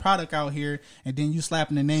can't have product out here and then you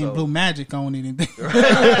slapping the name Blue Magic on it. And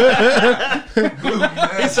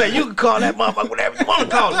he said you can call that motherfucker whatever you want to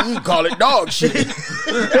call it. You can call it dog shit.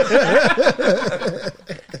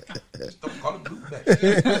 Don't call it Blue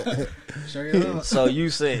Magic. So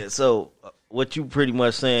you said what you pretty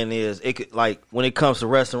much saying is it could, like, when it comes to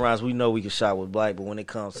restaurants, we know we can shop with black, but when it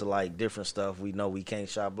comes to like different stuff, we know we can't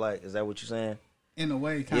shop black. Is that what you're saying? In a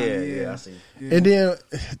way, kind of. Yeah, I see. Yeah. And then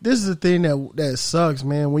this is the thing that sucks,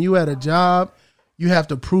 man. When you at a job, you have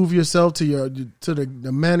to prove yourself to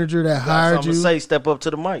the manager that hired Something you. to say, step up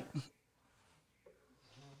to the mic.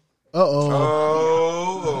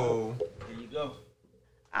 Oh. Here you go.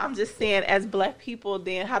 I'm just saying, as black people,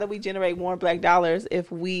 then how do we generate more black dollars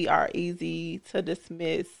if we are easy to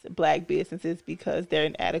dismiss black businesses because they're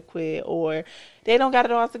inadequate or they don't got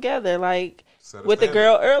it all together? Like with the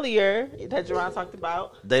girl earlier that Jerron talked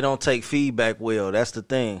about. They don't take feedback well. That's the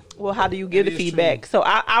thing. Well, how do you give the feedback? So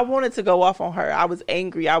I wanted to go off on her. I was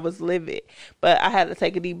angry. I was livid. But I had to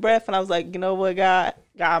take a deep breath, and I was like, you know what, God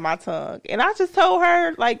my tongue. And I just told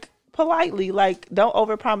her, like, politely, like, don't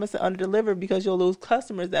overpromise and underdeliver because you'll lose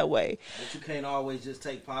customers that way. But you can't always just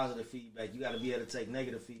take positive feedback. You got to be able to take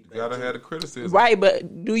negative feedback. You gotta have the criticism. Right,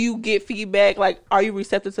 but do you get feedback? Like, are you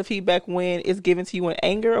receptive to feedback when it's given to you in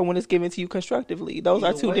anger or when it's given to you constructively? Those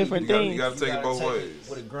are two different things. You gotta take it both ways.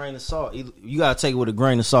 With a grain of salt. You got to take it with a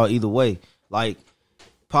grain of salt either way. Like,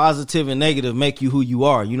 positive and negative make you who you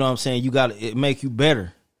are. You know what I'm saying? It make you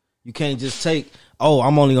better. You can't just take,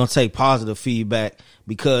 I'm only going to take positive feedback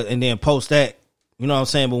and then post that. You know what I'm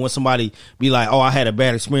saying? But when somebody be like, I had a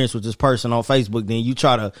bad experience with this person on Facebook, then you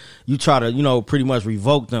try to, pretty much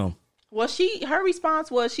revoke them. Well, her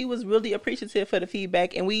response was she was really appreciative for the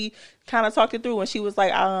feedback, and we kind of talked it through. And she was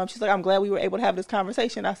like, she's like, I'm glad we were able to have this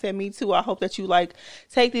conversation. I said, me too. I hope that you like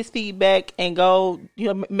take this feedback and go,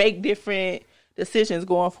 make different decisions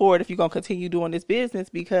going forward if you're gonna continue doing this business,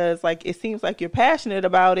 because like it seems like you're passionate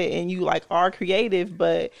about it and you like are creative,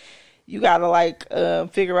 but you gotta like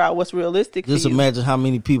figure out what's realistic. Just imagine how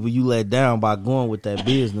many people you let down by going with that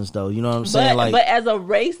business, though. You know what I'm saying? But as a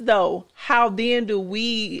race, though, how then do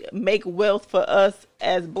we make wealth for us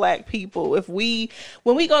as black people?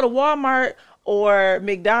 When we go to Walmart or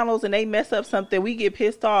McDonald's and they mess up something, we get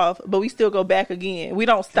pissed off, but we still go back again. We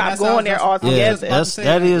don't stop going there altogether. Yeah,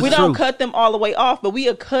 that is we true. don't cut them all the way off, but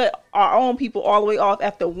we cut our own people all the way off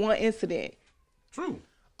after one incident. True.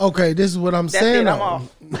 Okay, this is what I'm saying. I'm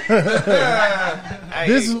off.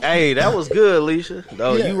 Hey, that was good, Alicia.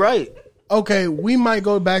 No, you right. Okay, we might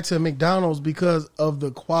go back to McDonald's because of the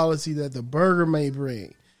quality that the burger may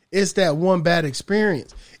bring. It's that one bad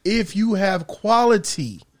experience. If you have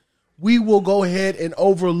quality, we will go ahead and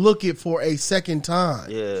overlook it for a second time.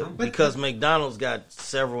 Yeah, because McDonald's got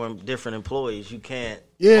several different employees. You can't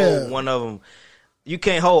hold one of them. You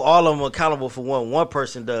can't hold all of them accountable for what one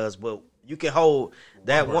person does, but you can hold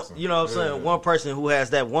that one. You know what I'm saying? One person who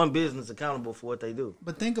has that one business accountable for what they do.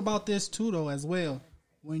 But think about this too, though, as well.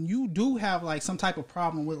 When you do have like some type of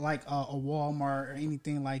problem with like a Walmart or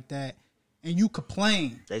anything like that, and you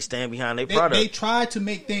complain, they stand behind their product. They try to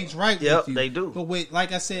make things right. Yep, with you. they do. But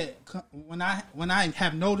like I said, when I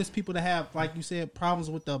have noticed people that have, like you said, problems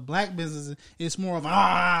with the black businesses, it's more of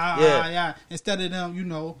instead of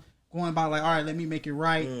them, going about like, all right, let me make it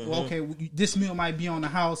right. Mm-hmm. Well, okay, this meal might be on the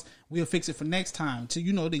house. We'll fix it for next time. So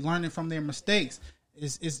they learning from their mistakes.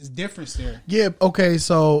 It's difference there. Yeah. Okay.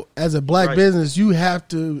 So as a black business, you have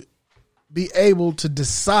to be able to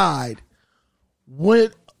decide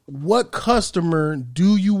what customer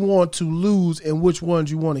do you want to lose and which ones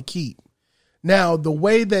you want to keep. Now, the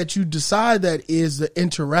way that you decide that is the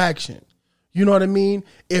interaction. You know what I mean?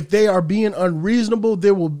 If they are being unreasonable,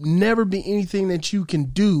 there will never be anything that you can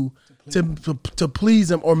do to please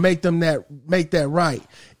them or make that right.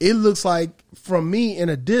 It looks like from me in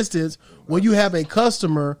a distance, when you have a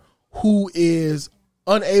customer who is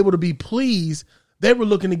unable to be pleased, they were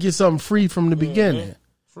looking to get something free from the beginning.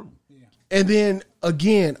 And then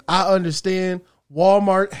again, I understand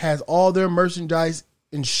Walmart has all their merchandise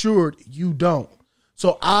insured. You don't.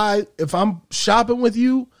 So if I'm shopping with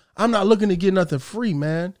you, I'm not looking to get nothing free,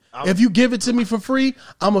 man. If you give it to me for free,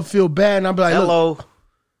 I'm going to feel bad. And I'll be like, hello. Look,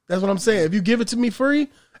 that's what I'm saying. If you give it to me free,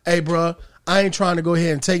 hey, bro, I ain't trying to go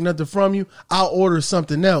ahead and take nothing from you. I'll order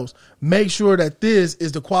something else. Make sure that this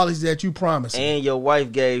is the quality that you promised. And your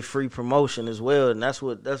wife gave free promotion as well. And that's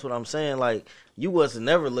what I'm saying. Like, you wasn't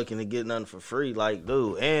never looking to get nothing for free. Like,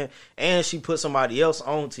 dude. And she put somebody else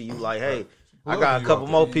on to you. Like, hey, I got a couple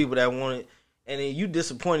more people that want it. And then you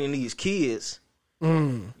disappointing these kids. You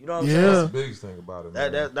know what I'm saying? That's the biggest thing about it,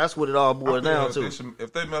 man. That's what it all boils down to.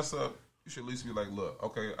 If they mess up, you should at least be like, look,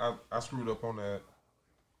 okay, I screwed up on that.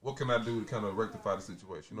 What can I do to kind of rectify the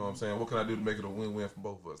situation? You know what I'm saying? What can I do to make it a win-win for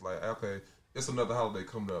both of us? Like, okay, it's another holiday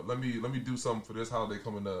coming up. Let me do something for this holiday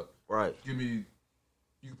coming up. Right. You can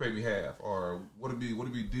pay me half, or would it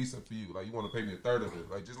be decent for you? Like, you want to pay me a third of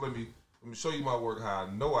it? Like, just let me show you my work, how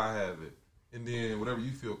I know I have it, and then whatever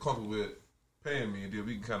you feel comfortable with paying me, and then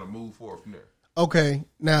we can kind of move forward from there. Okay,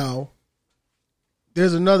 now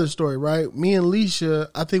there's another story, right? Me and Leisha,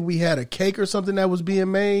 I think we had a cake or something that was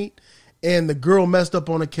being made, and the girl messed up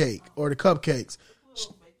on the cake or the cupcakes.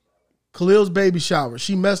 Khalil's baby shower.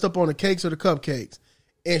 She messed up on the cakes or the cupcakes.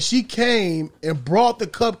 And she came and brought the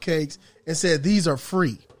cupcakes and said, these are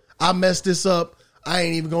free. I messed this up. I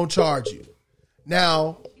ain't even going to charge you.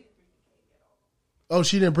 Now,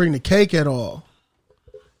 she didn't bring the cake at all.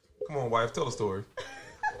 Come on, wife, tell the story.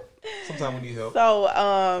 Sometimes we need help.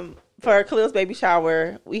 So, for Khalil's baby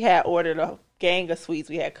shower, we had ordered a gang of sweets.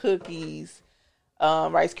 We had cookies,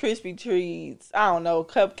 Rice Krispie treats, I don't know,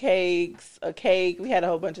 cupcakes, a cake. We had a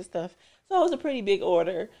whole bunch of stuff. So it was a pretty big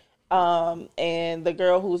order. And the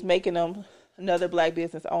girl who was making them, another black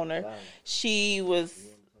business owner,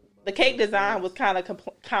 the cake design was kind of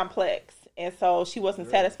complex. And so she wasn't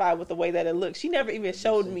satisfied with the way that it looked. She never even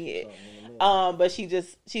showed me it. But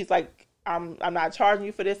she's like, I'm not charging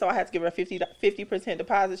you for this, so I had to give her a 50%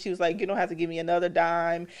 deposit. She was like, you don't have to give me another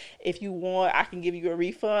dime. If you want, I can give you a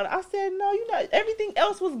refund. I said, no, you're not. Everything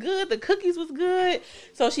else was good. The cookies was good.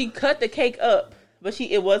 So she cut the cake up, but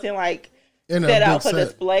it wasn't like set out for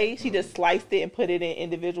display. She just sliced it and put it in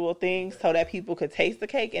individual things so that people could taste the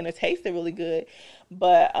cake, and it tasted really good.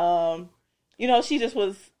 But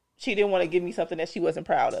she didn't want to give me something that she wasn't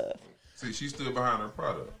proud of. See, she stood behind her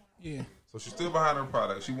product. Yeah. So she stood behind her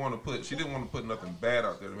product. She didn't want to put nothing bad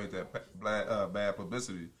out there to make that bad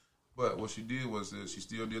publicity. But what she did was she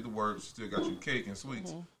still did the work. She still got you cake and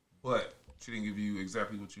sweets. Mm-hmm. But she didn't give you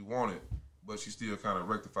exactly what you wanted. But she still kind of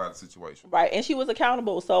rectified the situation. Right, and she was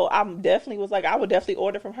accountable. So I would definitely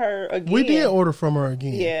order from her again. We did order from her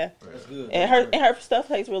again. Yeah, that's good. And her stuff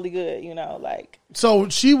tastes really good. So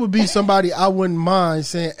she would be somebody I wouldn't mind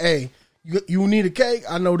saying, "Hey, you need a cake?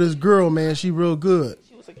 I know this girl, man. She real good."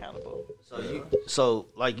 She was accountable. So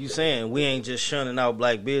like you saying, we ain't just shunning out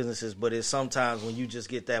black businesses, but it's sometimes when you just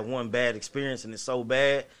get that one bad experience and it's so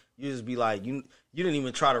bad, you just be like, you didn't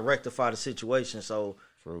even try to rectify the situation. So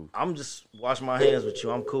I'm just washing my hands with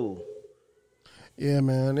you. I'm cool. Yeah,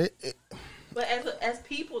 man. But as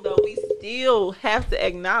people, though, we still have to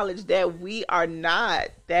acknowledge that we are not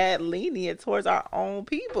that lenient towards our own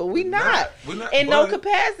people. We're not in no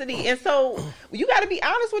capacity. And so you got to be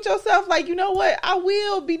honest with yourself. Like, you know what? I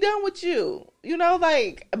will be done with you.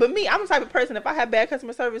 But me, I'm the type of person, if I have bad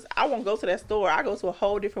customer service, I won't go to that store. I go to a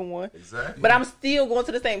whole different one. Exactly. But I'm still going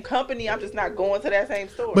to the same company. I'm just not going to that same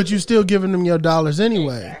store. But you're still giving them your dollars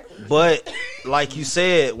anyway. Exactly. But like you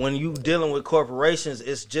said, when you dealing with corporations,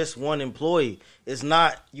 it's just one employee. It's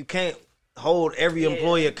not, you can't hold every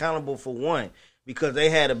employee accountable for one because they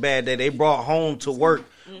had a bad day. They brought home to work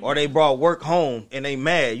or they brought work home and they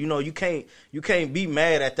mad. You can't be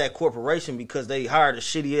mad at that corporation because they hired a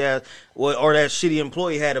shitty ass or that shitty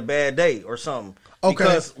employee had a bad day or something. Okay.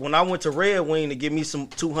 Because when I went to Red Wing to get me some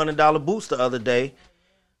 $200 boots the other day,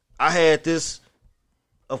 I had this,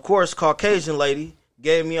 of course, Caucasian lady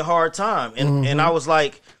gave me a hard time. And I was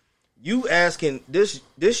like, you asking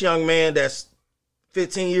this young man that's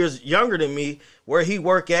 15 years younger than me where he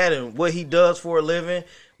work at and what he does for a living,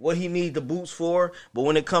 what he need the boots for. But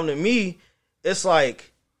when it come to me, it's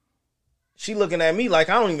like she looking at me like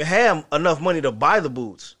I don't even have enough money to buy the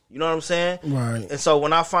boots. You know what I'm saying? Right. And so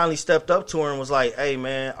when I finally stepped up to her and was like, hey,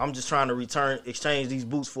 man, I'm just trying to exchange these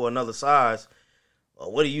boots for another size.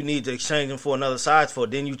 What do you need to exchange them for another size for?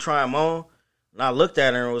 Then you try them on? And I looked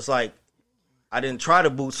at her and was like, I didn't try the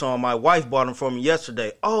boots on. My wife bought them for me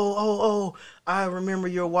yesterday. Oh, I remember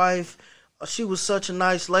your wife. She was such a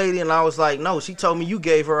nice lady. And I was like, no, she told me you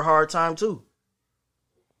gave her a hard time too.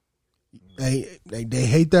 They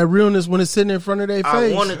hate that realness when it's sitting in front of their face.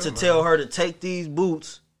 I wanted to tell her to take these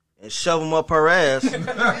boots and shove them up her ass.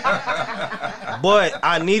 But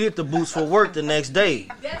I needed the boots for work the next day.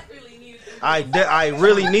 I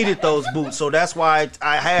really needed those boots. So that's why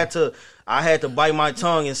I had to bite my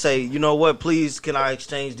tongue and say, you know what, please, can I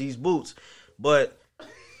exchange these boots? But,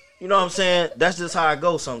 you know what I'm saying? That's just how I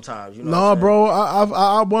go sometimes. You know no, bro,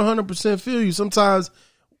 I 100% feel you. Sometimes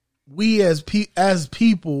we as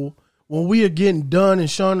people, when we are getting done and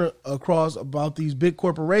shown across about these big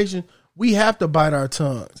corporations, we have to bite our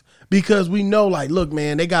tongues. Because we know, like, look,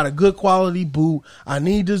 man, they got a good quality boot. I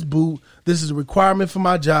need this boot. This is a requirement for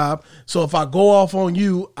my job. So if I go off on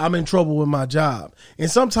you, I'm in trouble with my job. And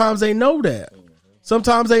sometimes they know that.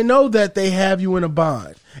 Sometimes they know that they have you in a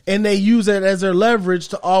bind. And they use it as their leverage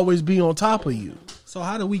to always be on top of you. So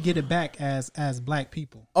how do we get it back as black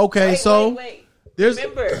people? Okay, wait.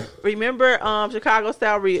 Remember Chicago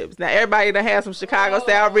style ribs. Now everybody that has some Chicago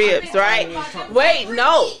style ribs, right? Wait,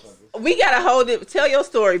 no. We gotta hold it. Tell your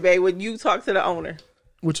story, babe. When you talk to the owner.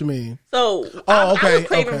 What you mean? So I was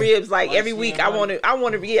craving ribs like every week. I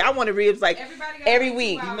wanted ribs like every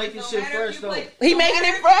week. He making shit fresh though. He making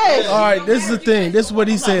it fresh. All right, this is the thing. This is what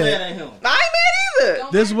he I'm not said. mad at him. I ain't mad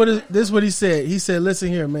either. This is what he said. He said, "Listen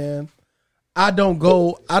here, man. I don't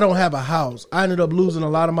have a house. I ended up losing a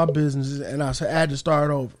lot of my businesses, and I had to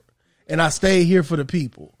start over. And I stayed here for the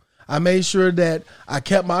people. I made sure that I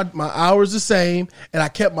kept my hours the same, and I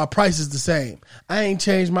kept my prices the same. I ain't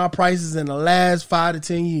changed my prices in the last 5 to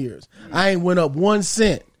 10 years. I ain't went up 1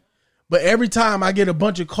 cent. But every time I get a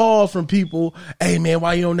bunch of calls from people, hey, man,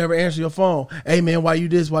 why you don't never answer your phone? Hey, man, why you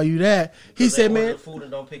this, why you that? He said, man. Food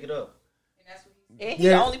and don't pick it up. And he's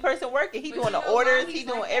the only person working. He doing the orders. He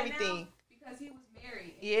doing everything. Because he was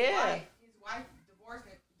married. Yeah. His wife divorced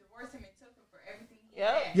him and took him for everything he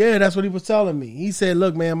Yep. had. Yeah, that's what he was telling me. He said,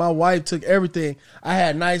 look, man, my wife took everything. I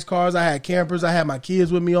had nice cars. I had campers. I had my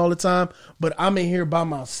kids with me all the time. But I'm in here by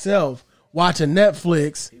myself watching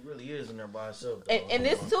Netflix. He really is in there by himself. Though. And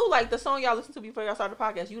this too, like the song y'all listen to before y'all start the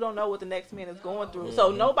podcast, you don't know what the next man is going through.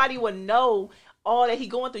 So nobody would know all that he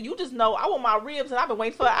going through. You just know, I want my ribs, and I've been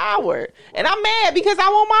waiting for an hour. And I'm mad because I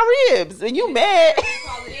want my ribs. And you mad.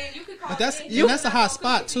 But that's a hot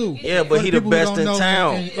spot too. Yeah, but For he the people who best don't in know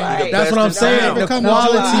town. and- He the Right. That's best what I'm in saying. town. The Come on,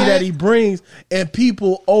 quality July. that he brings, and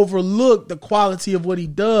people overlook the quality of what he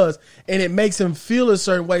does, and it makes him feel a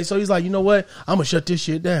certain way. So he's like, you know what? I'm gonna shut this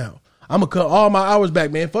shit down. I'm gonna cut all my hours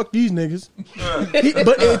back, man. Fuck these niggas.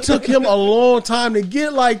 But it took him a long time to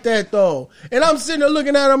get like that, though. And I'm sitting there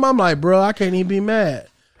looking at him. I'm like, bro, I can't even be mad.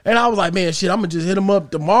 And I was like, man, shit, I'm gonna just hit him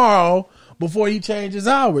up tomorrow before he changes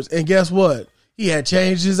hours. And guess what? He had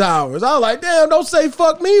changed his hours. I was like, damn, don't say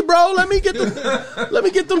fuck me, bro. Let me get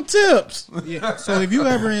them tips. Yeah. So if you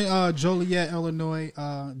ever in Joliet, Illinois,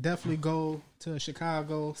 definitely go to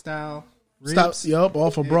Chicago style ribs. Stop. Yup,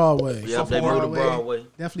 off of Broadway. Yep, they moved to Broadway.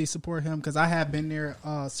 Definitely support him because I have been there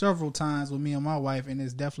several times with me and my wife, and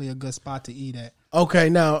it's definitely a good spot to eat at. Okay,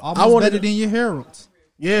 now Almost I want better to. than your Harold's.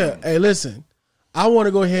 Yeah. Hey, listen. I want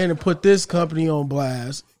to go ahead and put this company on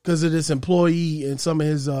blast because of this employee and some of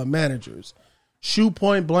his managers. Shoe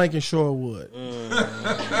Point Blank and Shorewood.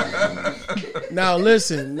 Now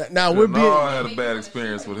listen. Now we're being. I had a bad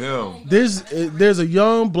experience with him. There's a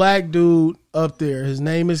young black dude up there. His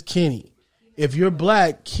name is Kenny. If you're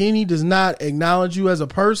black, Kenny does not acknowledge you as a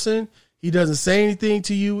person. He doesn't say anything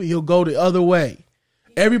to you. He'll go the other way.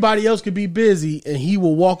 Everybody else could be busy, and he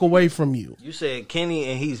will walk away from you. You said Kenny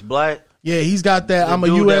and he's black. Yeah, he's got that. I'm a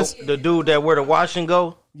Dude U.S. the dude that wear the wash and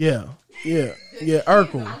go. Yeah,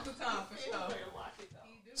 Urkel.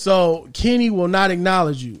 So Kenny will not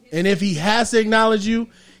acknowledge you. And if he has to acknowledge you,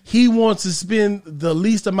 he wants to spend the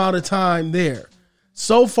least amount of time there.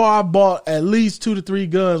 So far, I bought at least 2 to 3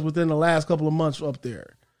 guns within the last couple of months up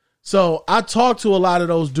there. So I talked to a lot of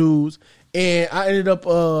those dudes, and I ended up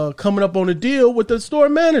coming up on a deal with the store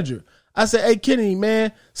manager. I said, hey, Kenny,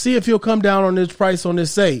 man, see if he'll come down on this price on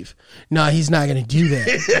this safe. No, he's not going to do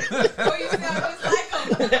that.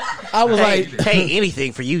 I was like, Pay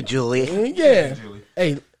anything for you, Julie. yeah.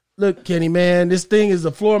 Hey, look, Kenny, man, this thing is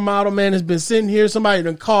a floor model, man. It's been sitting here. Somebody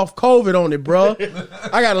done coughed COVID on it, bro.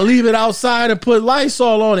 I got to leave it outside and put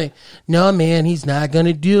Lysol on it. No, man, he's not going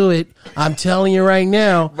to do it. I'm telling you right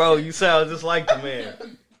now. Bro, you sound just like the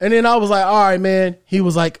man. And then I was like, all right, man. He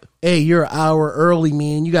was like, hey, you're an hour early,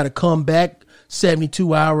 man. You got to come back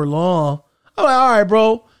 72 hour long. I'm like, all right,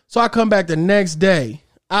 bro. So I come back the next day.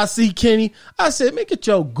 I see Kenny. I said, man, get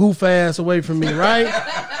your goof ass away from me, right?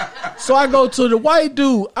 So I go to the white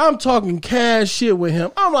dude. I'm talking cash shit with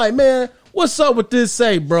him. I'm like, man, what's up with this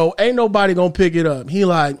safe, bro? Ain't nobody going to pick it up. He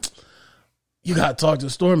like, you got to talk to the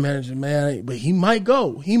store manager, man. But he might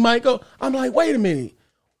go. He might go. I'm like, wait a minute.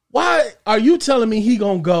 Why are you telling me he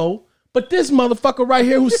gonna go? But this motherfucker right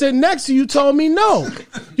here who's sitting next to you told me no.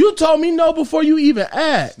 You told me no before you even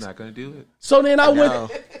asked. Not gonna do it. So then I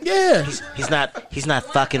went, yeah. He's not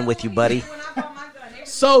fucking with you, buddy.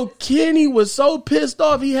 So Kenny was so pissed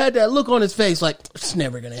off, he had that look on his face like, it's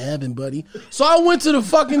never gonna happen, buddy. So I went to the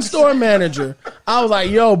fucking store manager. I was like,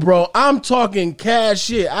 yo, bro, I'm talking cash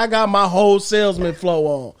shit. I got my whole salesman flow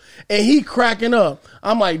on. And he cracking up.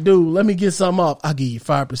 I'm like, dude, let me get something off. I'll give you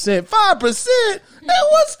 5%. 5%? Man,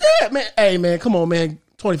 what's that, man? Hey, man, come on, man.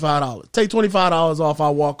 $25. Take $25 off,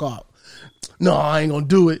 I'll walk off. No, I ain't gonna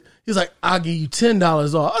do it. He's like, I'll give you $10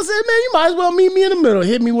 off. I said, man, you might as well meet me in the middle.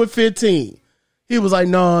 Hit me with 15. He was like,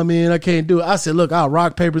 no, man, I can't do it. I said, look, I'll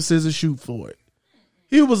rock, paper, scissors, shoot for it.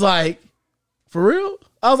 He was like, for real?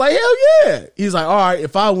 I was like, hell yeah. He's like, all right,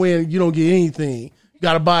 if I win, you don't get anything. You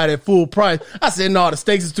got to buy it at full price. I said, no, the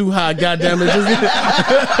stakes is too high, goddamn it.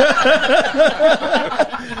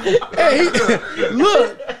 Hey,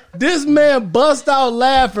 look, this man bust out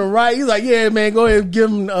laughing, right? He's like, yeah, man, go ahead and give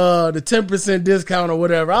him the 10% discount or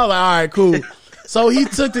whatever. I was like, all right, cool. So he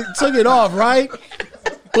took it off, right?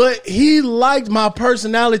 But he liked my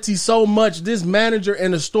personality so much, this manager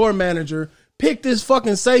and the store manager picked this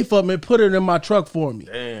fucking safe up and put it in my truck for me.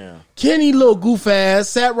 Damn. Kenny, little goof ass,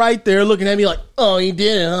 sat right there looking at me like, oh, he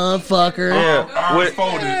did it, huh, fucker?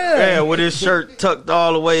 Yeah, with his shirt tucked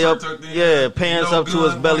all the way up. Yeah, pants up to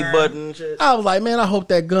his belly button and shit. I was like, man, I hope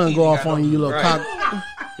that gun go off on you, little cock.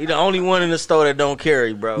 He the only one in the store that don't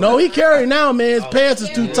carry, bro. No, he carry now, man. His pants is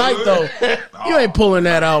too tight, though. You ain't pulling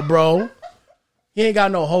that out, bro. He ain't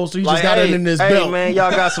got no holster. He just got it in his belt. Hey, man,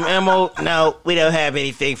 y'all got some ammo? No, we don't have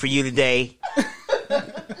anything for you today.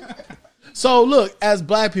 So, look, as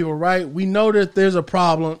black people, right, we know that there's a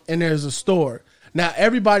problem and there's a store. Now,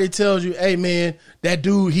 everybody tells you, hey, man, that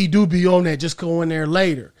dude, he do be on that. Just go in there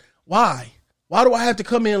later. Why? Why do I have to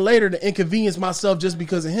come in later to inconvenience myself just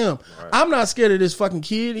because of him? Right. I'm not scared of this fucking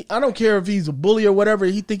kid. I don't care if he's a bully or whatever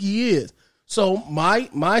he think he is. So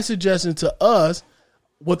my suggestion to us,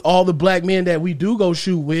 with all the black men that we do go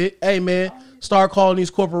shoot with, hey, man, start calling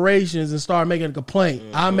these corporations and start making a complaint.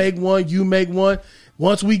 Mm-hmm. I make one, you make one.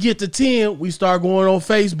 Once we get to 10, we start going on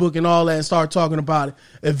Facebook and all that and start talking about it.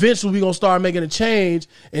 Eventually, we're going to start making a change,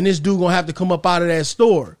 and this dude going to have to come up out of that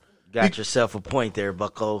store. Got yourself a point there,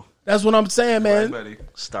 bucko. That's what I'm saying, man. Right,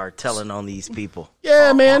 start telling on these people.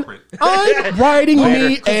 Yeah, man. I'm writing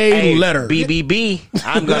me a letter. BBB.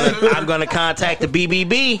 I'm gonna contact the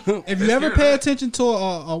BBB. If you ever pay attention to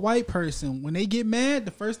a white person, when they get mad,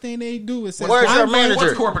 the first thing they do is say, "Where's your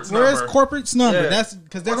manager? Where's corporate's number?" Yeah. That's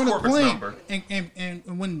because they're going to claim.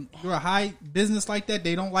 And when you're a high business like that,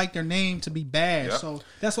 they don't like their name to be bad. Yep. So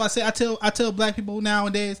that's why I say I tell black people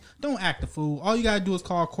nowadays, don't act a fool. All you gotta do is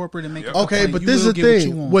call corporate and make a complaint. Okay, but this is the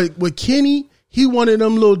thing. With Kenny, he one of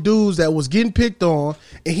them little dudes that was getting picked on,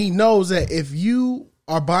 and he knows that if you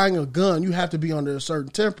are buying a gun, you have to be under a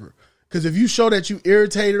certain temper. Because if you show that you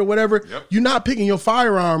irritated or whatever, you're not picking your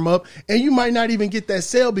firearm up, and you might not even get that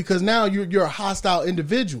sale because now you're a hostile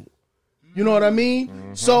individual. You know what I mean?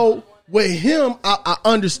 Mm-hmm. So with him, I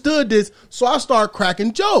understood this, so I started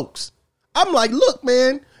cracking jokes. I'm like, look,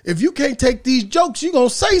 man, if you can't take these jokes, you're going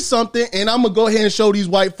to say something, and I'm going to go ahead and show these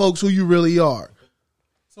white folks who you really are.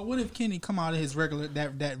 So what if Kenny come out of his regular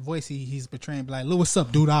that voice he's portraying, be like, "Look, what's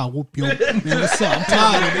up, dude? I'll whoop you. Man, what's up? I'm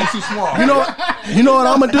tired. You're too small. You know what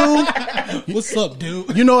I'm gonna do? What's up,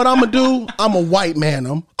 dude? You know what I'm gonna do? I'm a white man.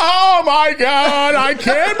 Oh my God, I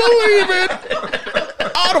can't believe it.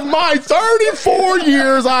 Out of my 34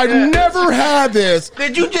 years, I've never had this.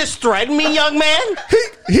 Did you just threaten me, young man?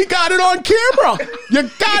 He got it on camera. You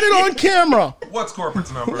got it on camera. What's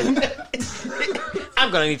corporate's number?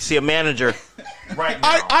 I'm gonna need to see a manager. Right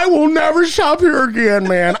now. I will never shop here again,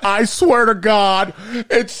 man. I swear to God,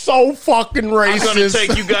 it's so fucking racist. I'm gonna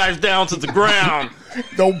take you guys down to the ground.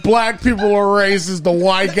 The black people are racist. The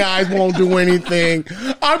white guys won't do anything.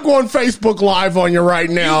 I'm going Facebook Live on you right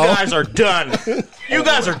now. You guys are done. You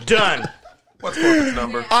guys are done. What's corporate's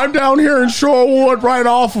number? I'm down here in Shorewood, right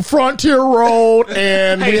off of Frontier Road,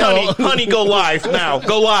 and hey, honey, go live now.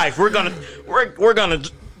 Go live. We're gonna.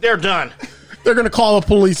 They're done. They're going to call the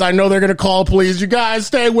police. I know they're going to call the police. You guys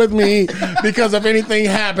stay with me because if anything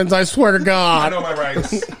happens, I swear to God. I know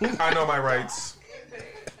my rights.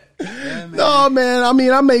 Yeah, man. No, man. I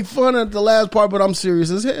mean, I make fun of the last part, but I'm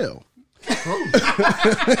serious as hell.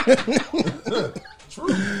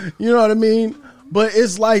 True. You know what I mean? But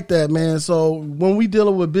it's like that, man. So when we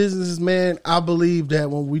dealing with businesses, man, I believe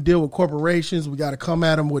that when we deal with corporations, we got to come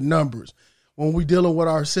at them with numbers. When we dealing with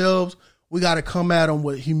ourselves, we got to come at them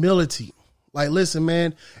with humility. Like, listen,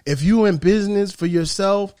 man, if you in business for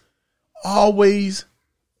yourself, always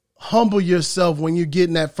humble yourself when you're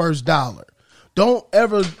getting that first dollar. Don't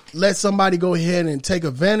ever let somebody go ahead and take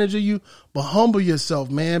advantage of you, but humble yourself,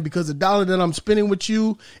 man, because the dollar that I'm spending with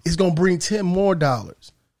you is going to bring 10 more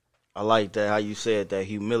dollars. I like that, how you said that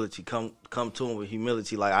humility. Come to him with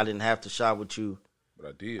humility. Like, I didn't have to shop with you. But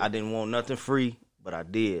I did. I didn't want nothing free, but I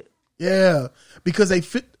did. Yeah, because they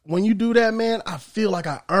fit. When you do that, man, I feel like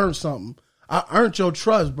I earned something. I earned your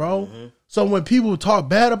trust, bro. Mm-hmm. So when people talk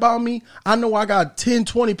bad about me, I know I got 10,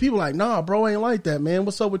 20 people like, nah, bro, ain't like that, man.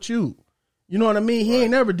 What's up with you? You know what I mean? He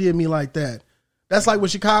ain't never did me like that. That's like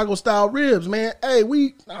with Chicago style ribs, man. Hey,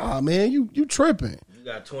 man, you tripping. You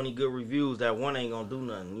got 20 good reviews. That one ain't gonna do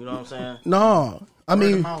nothing. You know what I'm saying? No, I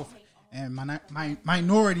mean, and my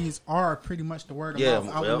minorities are pretty much the word of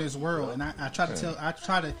mouth out in this world, and I try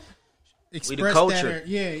to express that,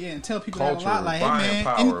 and tell people that a lot. Like, hey,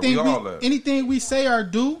 man, anything we say or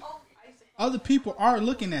do, other people are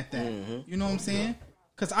looking at that. Mm-hmm. You know what I'm saying?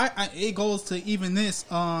 because it goes to even this.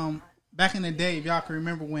 Back in the day, if y'all can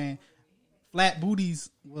remember when flat booties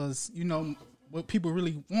was, what people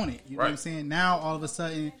really wanted. You know what I'm saying? Now all of a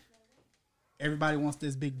sudden, everybody wants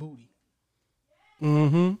this big booty. They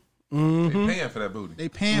paying for that booty. They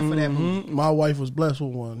paying for that booty. My wife was blessed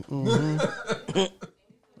with one.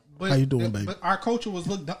 But, How you doing, baby? But our culture was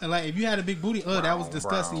looked like if you had a big booty, that was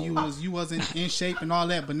disgusting. You wasn't in shape and all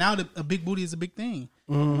that. But now a big booty is a big thing.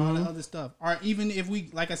 And all the other stuff. Or even if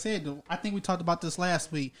we, like I said, I think we talked about this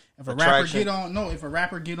last week. If a rapper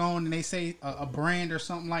get on and they say a brand or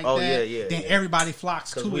something like that, then everybody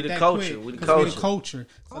flocks to it that quick. We the culture.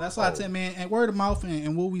 So that's why I said, man, and word of mouth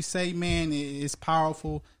and what we say, man, is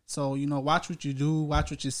powerful. So watch what you do,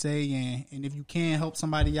 watch what you say, and if you can help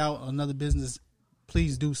somebody out, another business,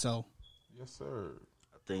 please do so. Yes, sir.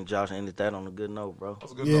 I think Josh ended that on a good note, bro.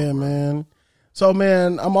 That's a good note, bro. Man. So,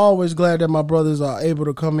 man, I'm always glad that my brothers are able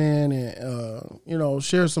to come in and,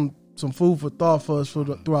 share some food for thought for us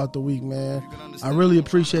throughout the week, man. I really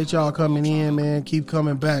appreciate y'all coming in, man. Keep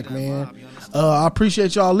coming back, man. I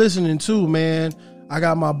appreciate y'all listening, too, man. I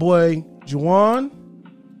got my boy, Juwan,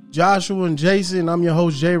 Joshua, and Jason. I'm your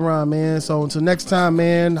host, J-Ron, man. So, until next time,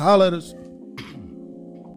 man, holla at us.